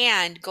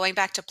 And going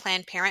back to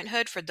Planned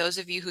Parenthood, for those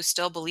of you who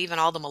still believe in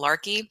all the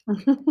malarkey,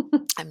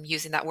 I'm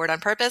using that word on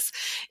purpose.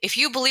 If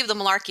you believe the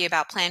malarkey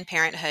about Planned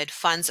Parenthood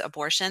funds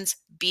abortions,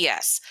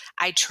 BS.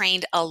 I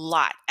trained a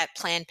lot at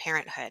Planned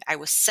Parenthood. I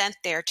was sent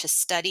there to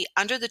study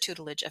under the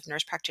tutelage of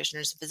nurse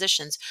practitioners and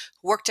physicians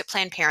who worked at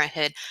Planned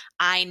Parenthood.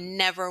 I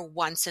never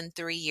once in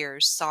 3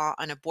 years saw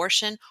an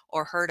abortion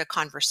or heard a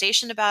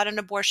conversation about an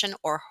abortion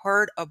or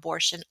heard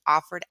abortion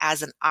offered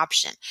as an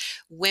option.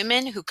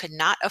 Women who could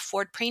not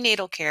afford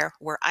prenatal care,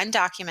 were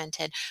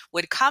undocumented,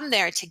 would come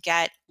there to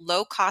get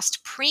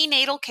low-cost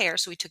prenatal care.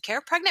 So we took care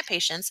of pregnant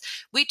patients.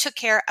 We took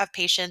care of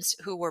patients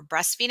who were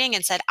breastfeeding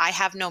and said, I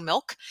have no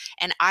milk.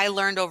 And I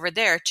learned over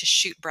there to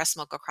shoot breast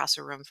milk across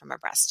a room from a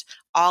breast.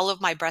 All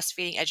of my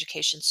breastfeeding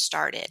education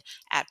started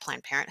at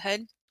Planned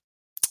Parenthood.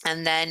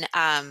 And then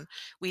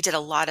we did a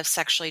lot of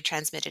sexually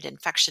transmitted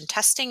infection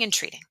testing and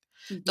treating.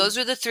 Mm-hmm. Those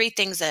are the 3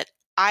 things that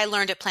I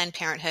learned at Planned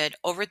Parenthood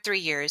over 3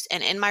 years.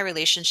 And in my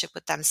relationship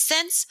with them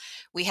since,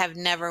 we have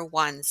never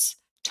once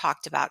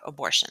talked about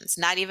abortions,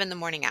 not even the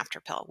morning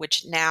after pill,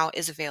 which now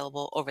is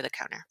available over the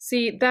counter.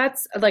 See,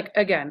 that's like,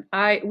 again,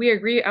 we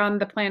agree on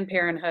the Planned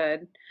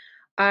Parenthood.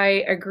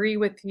 I agree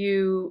with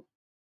you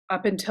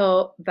up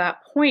until that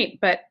point.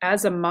 But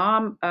as a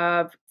mom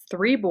of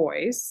 3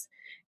 boys,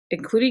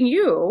 including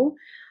you,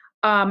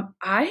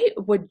 I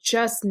would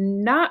just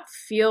not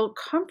feel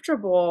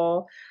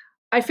comfortable.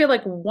 I feel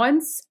like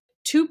once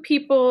 2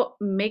 people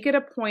make it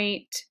a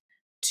point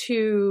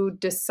to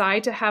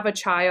decide to have a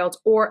child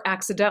or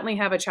accidentally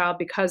have a child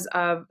because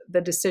of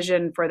the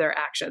decision for their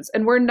actions.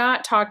 And we're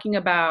not talking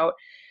about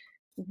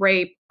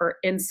rape or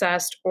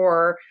incest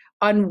or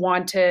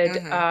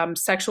unwanted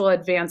sexual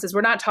advances. We're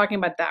not talking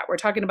about that. We're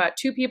talking about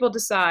 2 people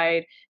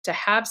decide to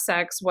have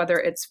sex, whether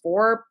it's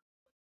for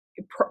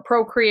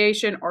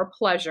procreation or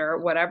pleasure,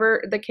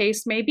 whatever the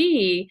case may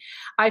be.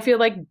 I feel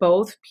like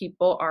both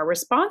people are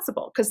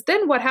responsible. Because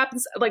then what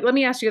happens, like, let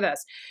me ask you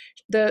this.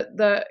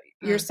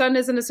 Your son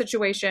is in a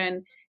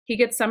situation, he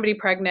gets somebody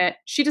pregnant,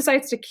 she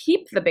decides to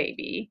keep the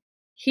baby.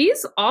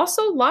 He's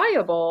also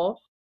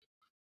liable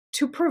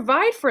to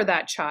provide for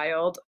that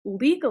child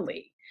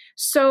legally.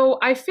 So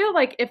I feel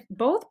like if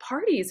both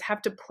parties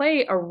have to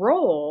play a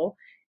role,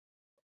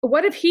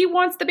 what if he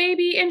wants the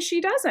baby and she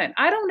doesn't?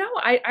 I don't know.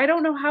 I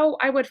don't know how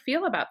I would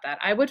feel about that.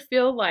 I would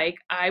feel like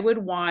I would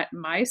want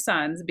my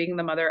sons, being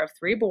the mother of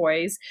 3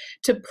 boys,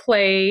 to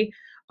play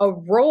a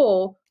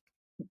role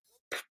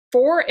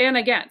for and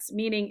against.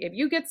 Meaning,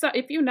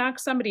 if you knock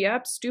somebody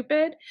up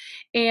stupid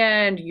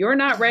and you're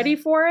not ready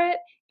for it,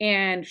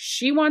 and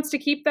she wants to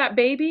keep that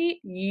baby,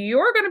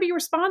 you're going to be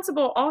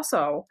responsible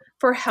also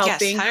for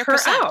helping her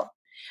out.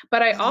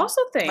 But I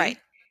also think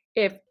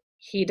if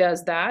he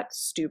does that,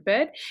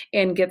 stupid,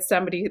 and gets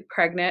somebody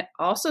pregnant,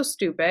 also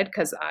stupid,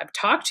 because I've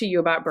talked to you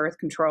about birth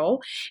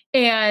control,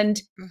 and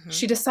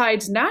she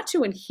decides not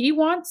to, and he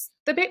wants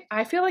the baby,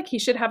 I feel like he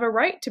should have a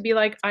right to be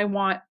like, I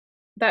want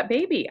that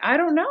baby. I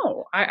don't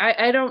know.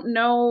 I don't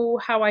know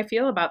how I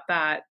feel about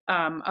that,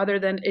 other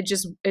than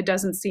it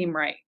doesn't seem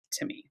right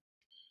to me.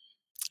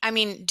 I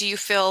mean, do you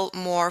feel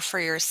more for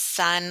your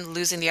son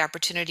losing the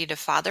opportunity to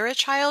father a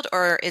child,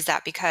 or is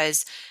that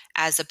because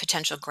as a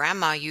potential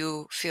grandma,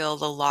 you feel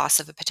the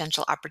loss of a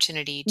potential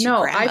opportunity to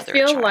grandmother a child?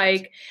 No, I feel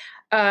like,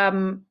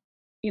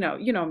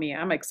 you know me,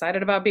 I'm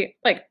excited about being,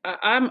 like,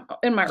 I'm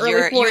in my early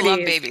 40s. You love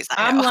babies.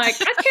 I'm like,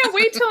 I can't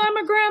wait till I'm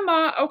a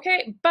grandma.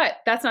 Okay. But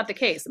that's not the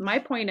case. My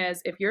point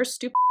is, if you're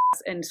stupid,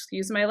 and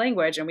excuse my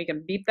language, and we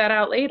can beep that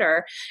out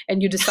later,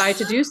 and you decide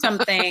to do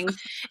something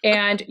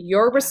and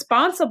you're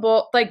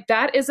responsible, like,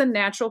 that is a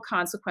natural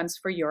consequence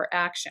for your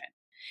action.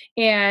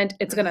 And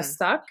it's going to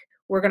suck.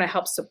 We're going to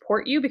help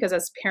support you because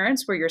as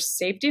parents, we're your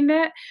safety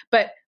net.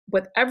 But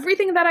with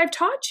everything that I've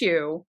taught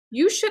you,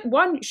 you should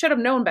have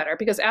known better,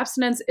 because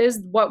abstinence is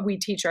what we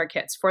teach our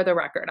kids, for the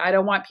record. I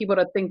don't want people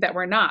to think that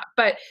we're not.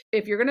 But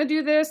if you're going to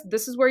do this,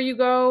 this is where you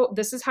go.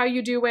 This is how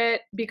you do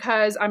it,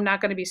 because I'm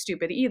not going to be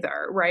stupid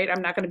either, right?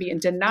 I'm not going to be in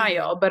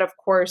denial. But of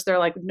course, they're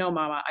like, no,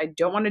 mama, I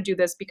don't want to do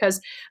this, because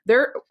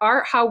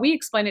how we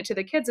explain it to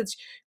the kids, it's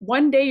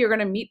one day you're going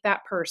to meet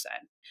that person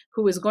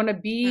who is going to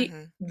be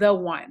the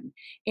one.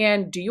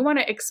 And do you want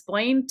to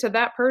explain to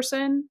that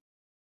person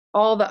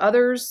all the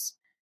others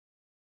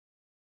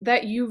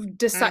that you've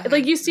decided?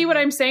 Like, you see what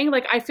I'm saying?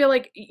 Like, I feel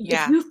like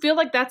if you feel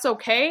like that's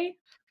okay,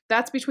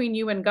 that's between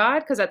you and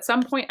God, because at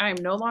some point I am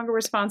no longer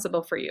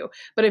responsible for you.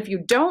 But if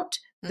you don't,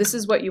 this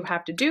is what you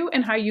have to do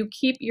and how you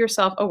keep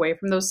yourself away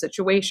from those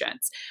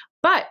situations.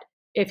 But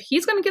if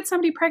he's going to get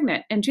somebody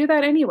pregnant and do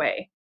that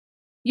anyway,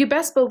 you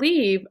best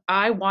believe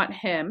I want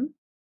him,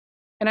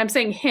 and I'm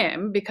saying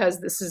him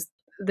because this is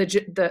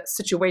the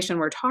situation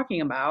we're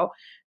talking about,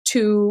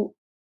 to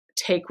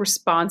take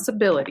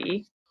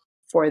responsibility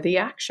for the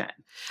action.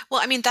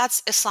 Well, I mean,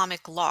 that's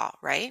Islamic law,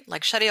 right?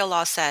 Like Sharia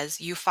law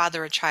says, you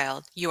father a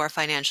child, you are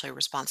financially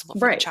responsible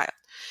for the child.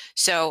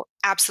 So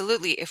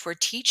absolutely, if we're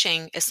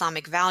teaching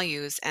Islamic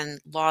values and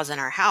laws in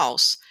our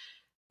house,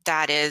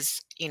 that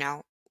is,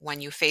 when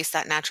you face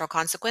that natural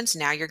consequence,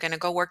 now you're going to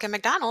go work at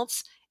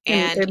McDonald's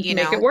and make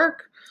it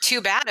work.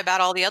 Too bad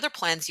about all the other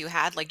plans you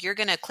had. Like you're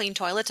going to clean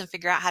toilets and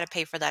figure out how to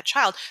pay for that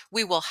child.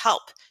 We will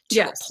help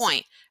to a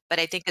point. But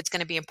I think it's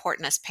going to be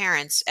important as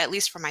parents, at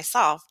least for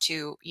myself,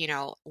 to,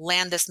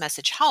 land this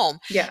message home.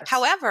 Yes.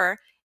 However,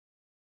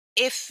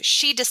 if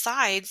she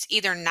decides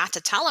either not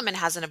to tell him and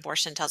has an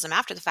abortion, tells him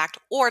after the fact,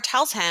 or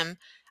tells him,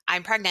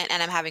 I'm pregnant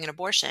and I'm having an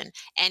abortion,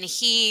 and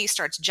he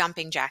starts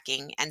jumping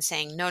jacking and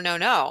saying,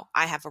 no,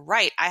 I have a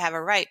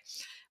right.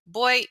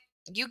 Boy,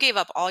 you gave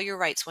up all your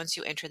rights once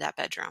you enter that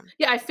bedroom.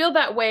 Yeah, I feel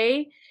that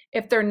way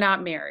if they're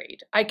not married.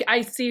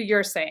 I see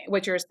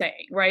what you're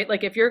saying, right?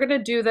 Like if you're going to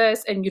do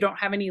this and you don't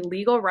have any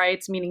legal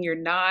rights, meaning you're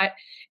not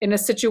in a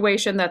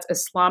situation that's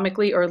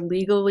Islamically or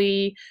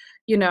legally,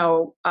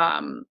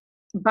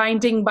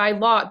 binding by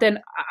law, then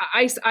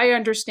I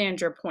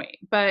understand your point.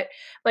 But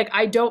like,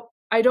 I don't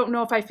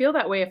know if I feel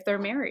that way if they're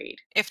married.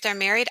 If they're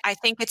married, I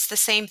think it's the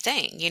same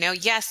thing.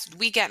 Yes,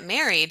 we get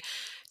married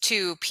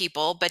to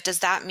people, but does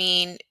that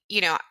mean,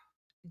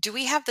 do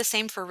we have the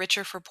same for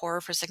richer, for poorer,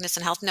 for sickness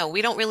and health? No,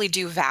 we don't really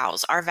do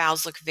vows. Our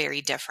vows look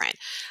very different.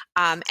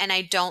 And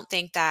I don't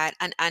think that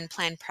an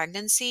unplanned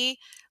pregnancy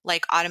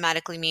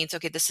automatically means,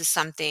 okay, this is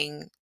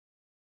something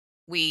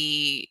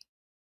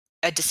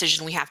a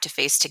decision we have to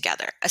face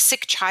together. A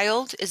sick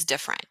child is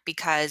different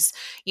because,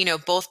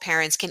 both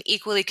parents can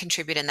equally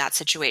contribute in that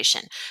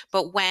situation.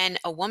 But when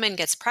a woman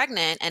gets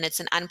pregnant and it's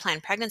an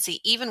unplanned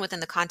pregnancy, even within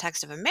the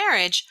context of a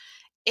marriage,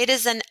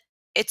 it's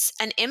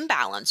an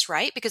imbalance,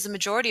 right? Because the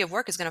majority of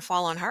work is going to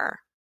fall on her.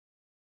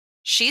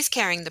 She's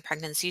carrying the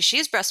pregnancy.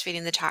 She's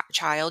breastfeeding the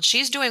child.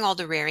 She's doing all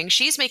the rearing.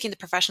 She's making the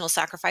professional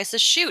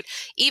sacrifices. Shoot,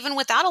 even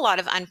without a lot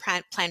of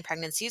unplanned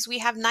pregnancies, we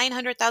have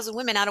 900,000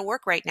 women out of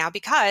work right now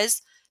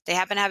because they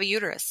happen to have a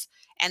uterus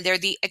and they're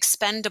the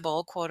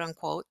expendable, quote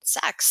unquote,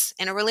 sex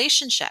in a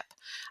relationship.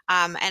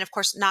 And of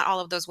course, not all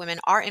of those women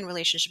are in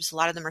relationships. A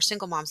lot of them are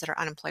single moms that are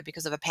unemployed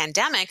because of a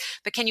pandemic.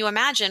 But can you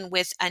imagine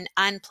with an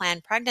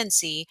unplanned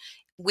pregnancy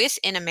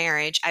within a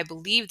marriage? I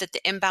believe that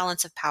the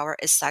imbalance of power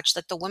is such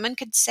that the woman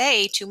could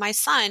say to my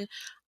son,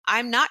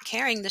 I'm not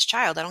carrying this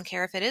child. I don't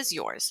care if it is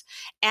yours.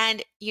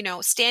 And,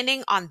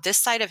 standing on this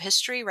side of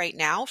history right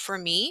now, for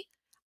me,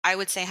 I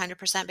would say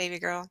 100% baby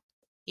girl.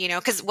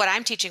 Because what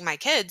I'm teaching my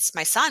kids,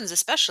 my sons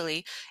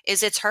especially,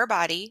 is it's her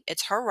body,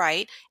 it's her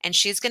right, and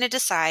she's going to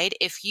decide.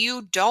 If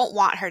you don't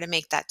want her to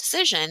make that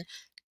decision,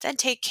 then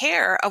take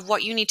care of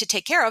what you need to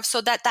take care of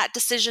so that that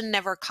decision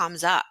never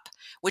comes up,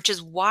 which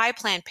is why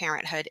Planned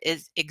Parenthood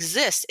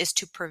exists, is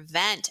to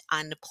prevent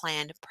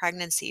unplanned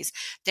pregnancies.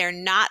 They're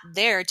not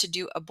there to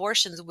do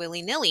abortions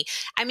willy-nilly.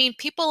 I mean,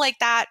 people like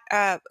that,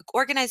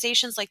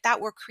 organizations like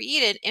that were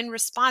created in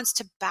response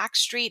to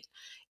backstreet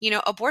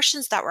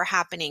abortions that were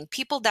happening.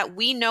 People that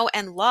we know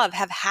and love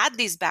have had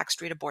these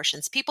backstreet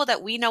abortions. People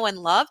that we know and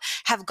love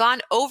have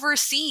gone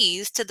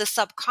overseas to the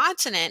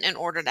subcontinent in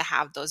order to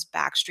have those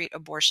backstreet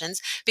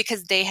abortions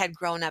because they had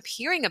grown up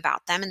hearing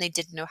about them and they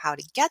didn't know how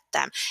to get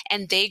them.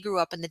 And they grew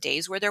up in the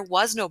days where there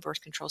was no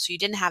birth control, so you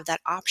didn't have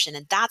that option.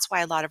 And that's why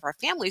a lot of our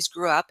families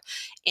grew up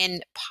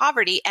in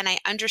poverty. And I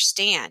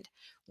understand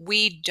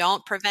we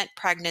don't prevent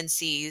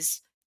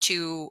pregnancies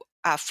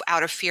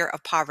out of fear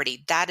of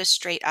poverty. That is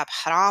straight up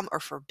haram or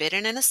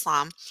forbidden in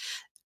Islam.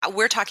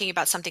 We're talking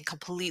about something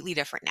completely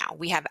different now.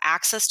 We have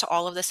access to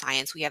all of the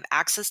science. We have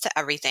access to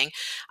everything.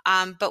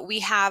 But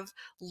we have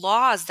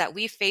laws that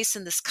we face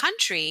in this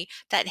country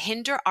that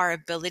hinder our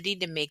ability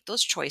to make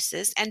those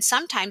choices. And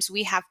sometimes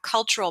we have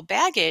cultural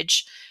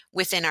baggage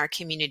within our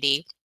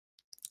community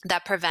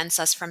that prevents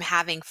us from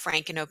having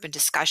frank and open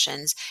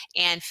discussions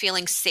and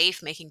feeling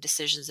safe making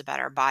decisions about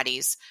our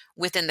bodies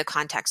within the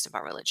context of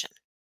our religion.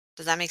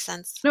 Does that make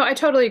sense? No, I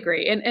totally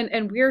agree.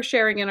 And we're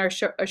sharing in our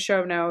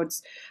show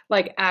notes,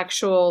 like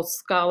actual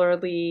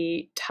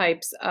scholarly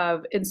types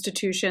of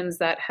institutions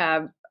that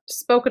have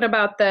spoken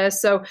about this.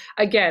 So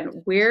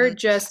again, we're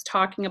just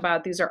talking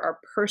about, these are our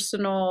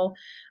personal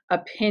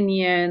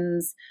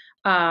opinions.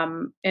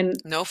 And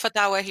no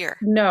fatwa here.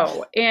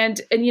 No.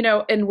 And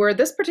where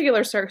this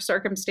particular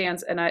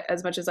circumstance, and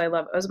as much as I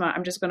love Uzma,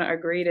 I'm just going to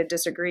agree to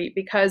disagree,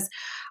 because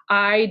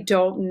I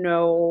don't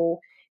know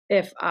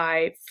if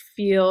I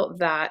feel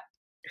that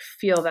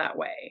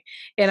way.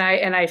 And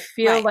I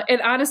feel right.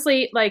 And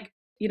honestly,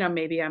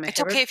 maybe I'm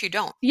it's okay if you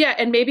don't. Yeah.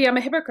 And maybe I'm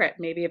a hypocrite.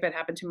 Maybe if it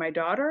happened to my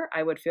daughter,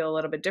 I would feel a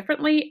little bit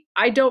differently.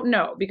 I don't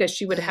know, because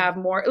she would have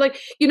more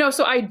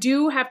so I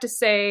do have to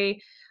say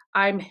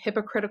I'm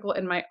hypocritical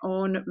in my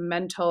own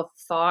mental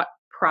thought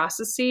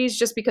processes,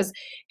 just because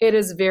it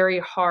is very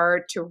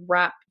hard to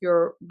wrap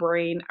your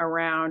brain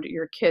around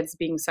your kids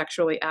being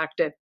sexually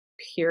active,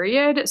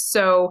 period.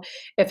 So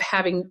if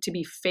having to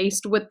be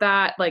faced with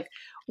that,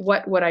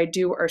 what would I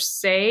do or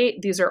say?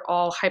 These are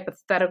all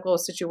hypothetical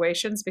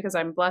situations because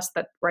I'm blessed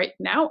that right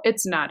now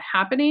it's not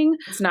happening.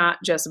 It's not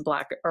just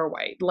black or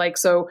white. Like,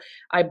 so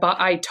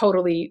I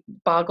totally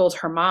boggled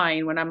her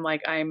mind when I'm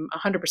like, I'm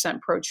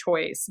 100%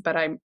 pro-choice, but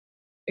I'm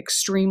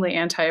extremely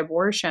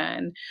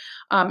anti-abortion.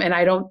 And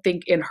I don't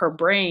think in her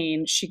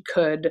brain she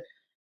could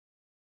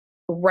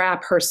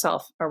wrap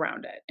herself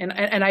around it. And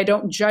I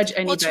don't judge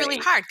anybody. Well, it's really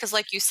hard because,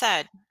 like you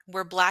said,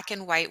 we're black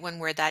and white when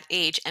we're that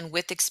age, and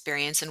with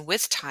experience and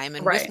with time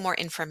and with more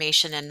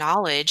information and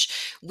knowledge,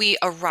 we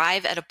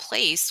arrive at a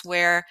place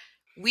where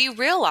we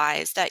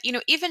realize that,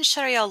 even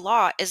Sharia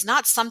law is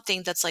not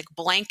something that's like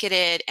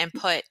blanketed and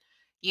put,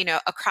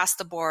 across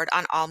the board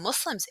on all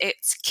Muslims.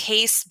 It's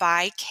case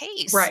by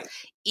case. Right.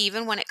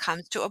 Even when it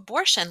comes to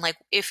abortion, like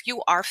if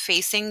you are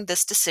facing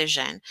this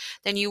decision,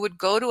 then you would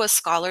go to a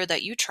scholar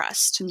that you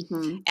trust.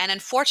 Mm-hmm. And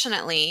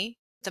unfortunately,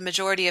 the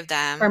majority of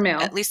them, are male.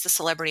 at least the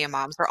celebrity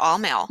imams, are all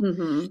male.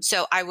 Mm-hmm.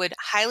 So I would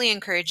highly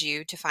encourage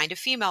you to find a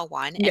female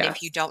one. And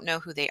if you don't know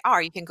who they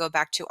are, you can go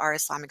back to our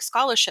Islamic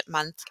Scholarship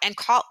Month and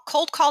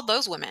cold call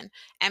those women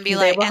and be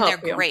like, and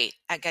they're great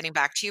at getting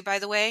back to you, by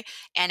the way.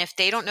 And if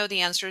they don't know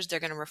the answers,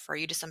 they're going to refer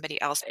you to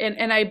somebody else.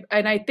 And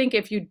I think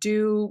if you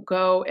do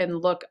go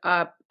and look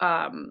up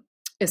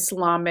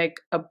Islamic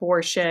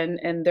abortion,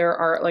 and there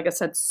are, like I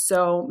said,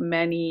 so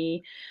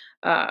many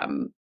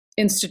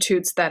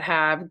institutes that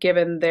have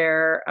given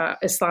their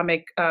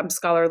Islamic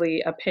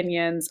scholarly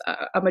opinions,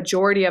 a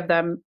majority of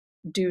them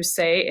do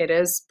say it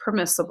is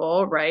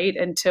permissible, right,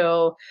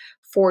 until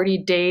 40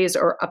 days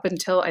or up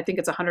until I think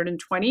it's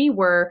 120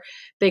 where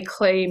they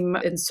claim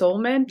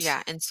ensoulment.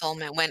 Yeah,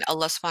 ensoulment, when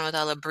Allah subhanahu wa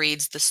ta'ala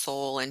breathes the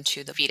soul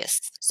into the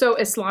fetus. So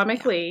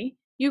Islamically,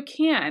 you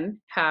can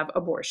have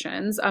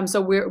abortions.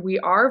 So we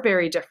are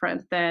very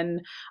different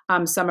than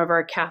some of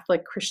our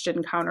Catholic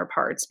Christian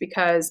counterparts,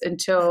 because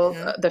until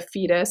the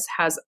fetus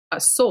has a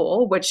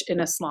soul, which in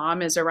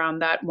Islam is around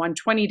that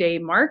 120-day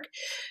mark,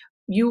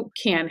 you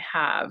can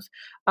have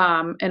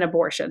an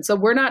abortion. So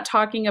we're not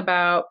talking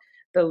about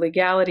the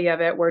legality of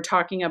it. We're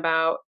talking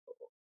about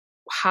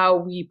how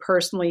we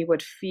personally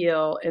would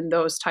feel in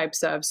those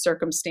types of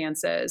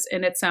circumstances.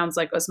 And it sounds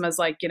like Uzma's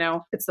like,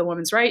 it's the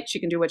woman's right. She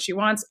can do what she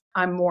wants.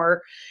 I'm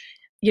more,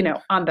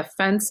 on the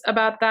fence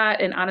about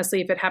that. And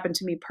honestly, if it happened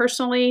to me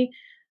personally,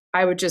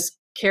 I would just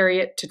carry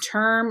it to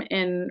term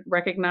and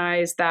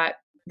recognize that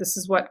this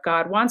is what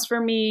God wants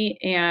for me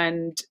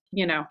and,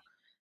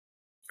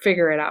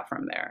 figure it out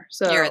from there.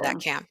 So you're at that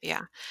camp.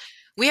 Yeah.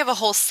 We have a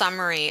whole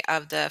summary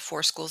of the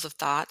 4 schools of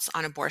thoughts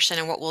on abortion.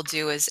 And what we'll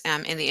do is,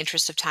 in the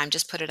interest of time,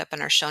 just put it up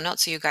in our show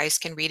notes so you guys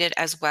can read it,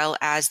 as well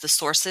as the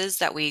sources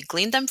that we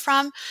gleaned them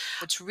from.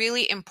 It's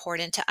really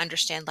important to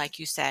understand, like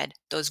you said,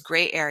 those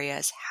gray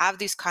areas, have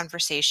these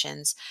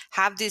conversations,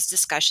 have these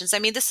discussions. I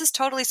mean, this is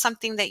totally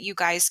something that you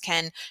guys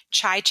can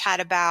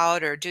chat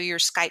about or do your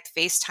Skype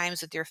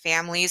FaceTimes with your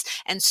families.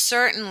 And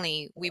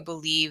certainly we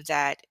believe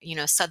that,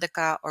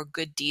 sadaqah or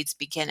good deeds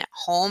begin at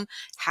home.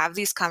 Have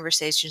these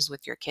conversations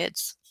with your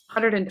kids.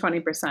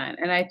 120%.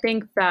 And I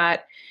think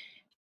that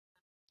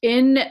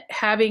in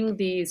having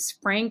these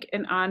frank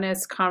and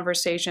honest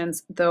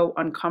conversations, though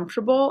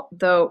uncomfortable,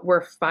 though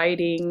we're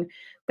fighting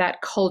that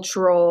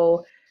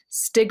cultural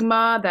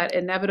stigma that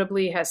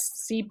inevitably has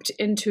seeped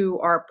into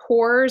our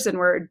pores, and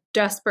we're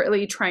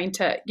desperately trying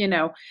to,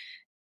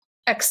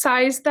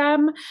 excise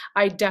them.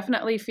 I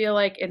definitely feel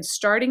like in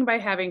starting by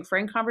having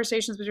frank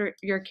conversations with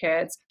your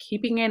kids,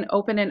 keeping an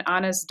open and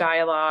honest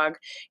dialogue,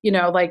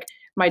 like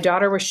my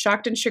daughter was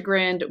shocked and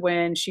chagrined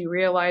when she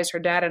realized her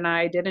dad and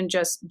I didn't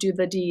just do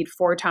the deed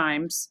 4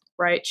 times,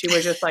 right? She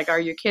was just like, are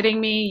you kidding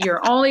me?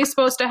 You're only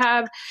supposed to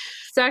have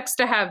sex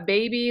to have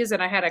babies.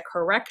 And I had to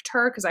correct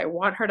her because I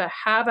want her to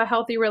have a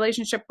healthy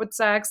relationship with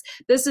sex.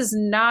 This is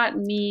not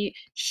me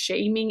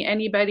shaming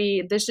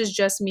anybody. This is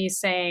just me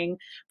saying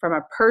from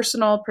a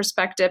personal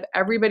perspective,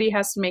 everybody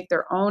has to make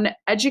their own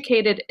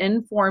educated,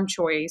 informed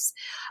choice.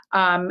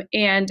 I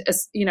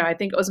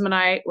think Uzma and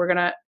I, we're going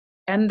to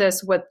end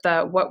this with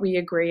what we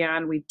agree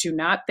on. We do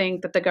not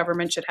think that the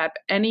government should have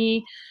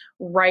any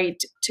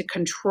right to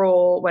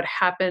control what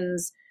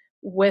happens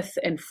with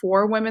and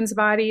for women's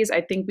bodies.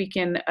 I think we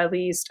can at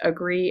least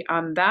agree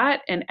on that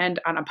and end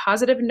on a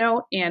positive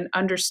note and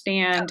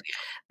understand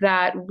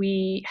that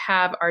we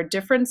have our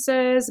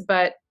differences,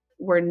 but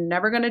we're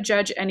never going to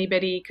judge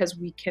anybody because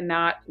we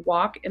cannot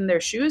walk in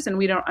their shoes and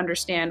we don't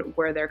understand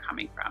where they're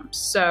coming from.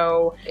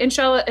 So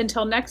inshallah,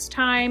 until next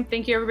time,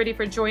 thank you everybody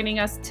for joining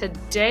us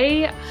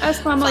today.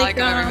 Assalamu alaikum,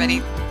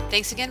 everybody.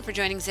 Thanks again for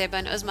joining Zeba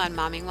and Uzma on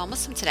Momming While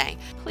Muslim today.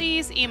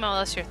 Please email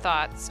us your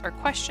thoughts or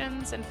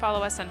questions and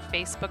follow us on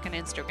Facebook and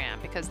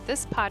Instagram, because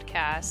this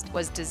podcast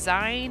was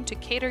designed to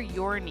cater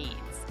your needs.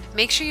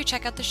 Make sure you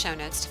check out the show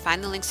notes to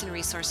find the links and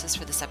resources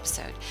for this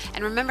episode.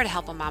 And remember to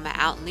help a mama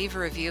out and leave a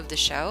review of the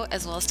show,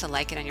 as well as to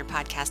like it on your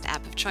podcast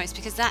app of choice,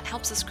 because that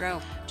helps us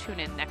grow. Tune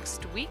in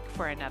next week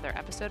for another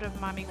episode of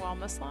Momming While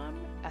Muslim.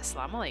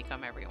 Assalamu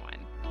alaikum, everyone.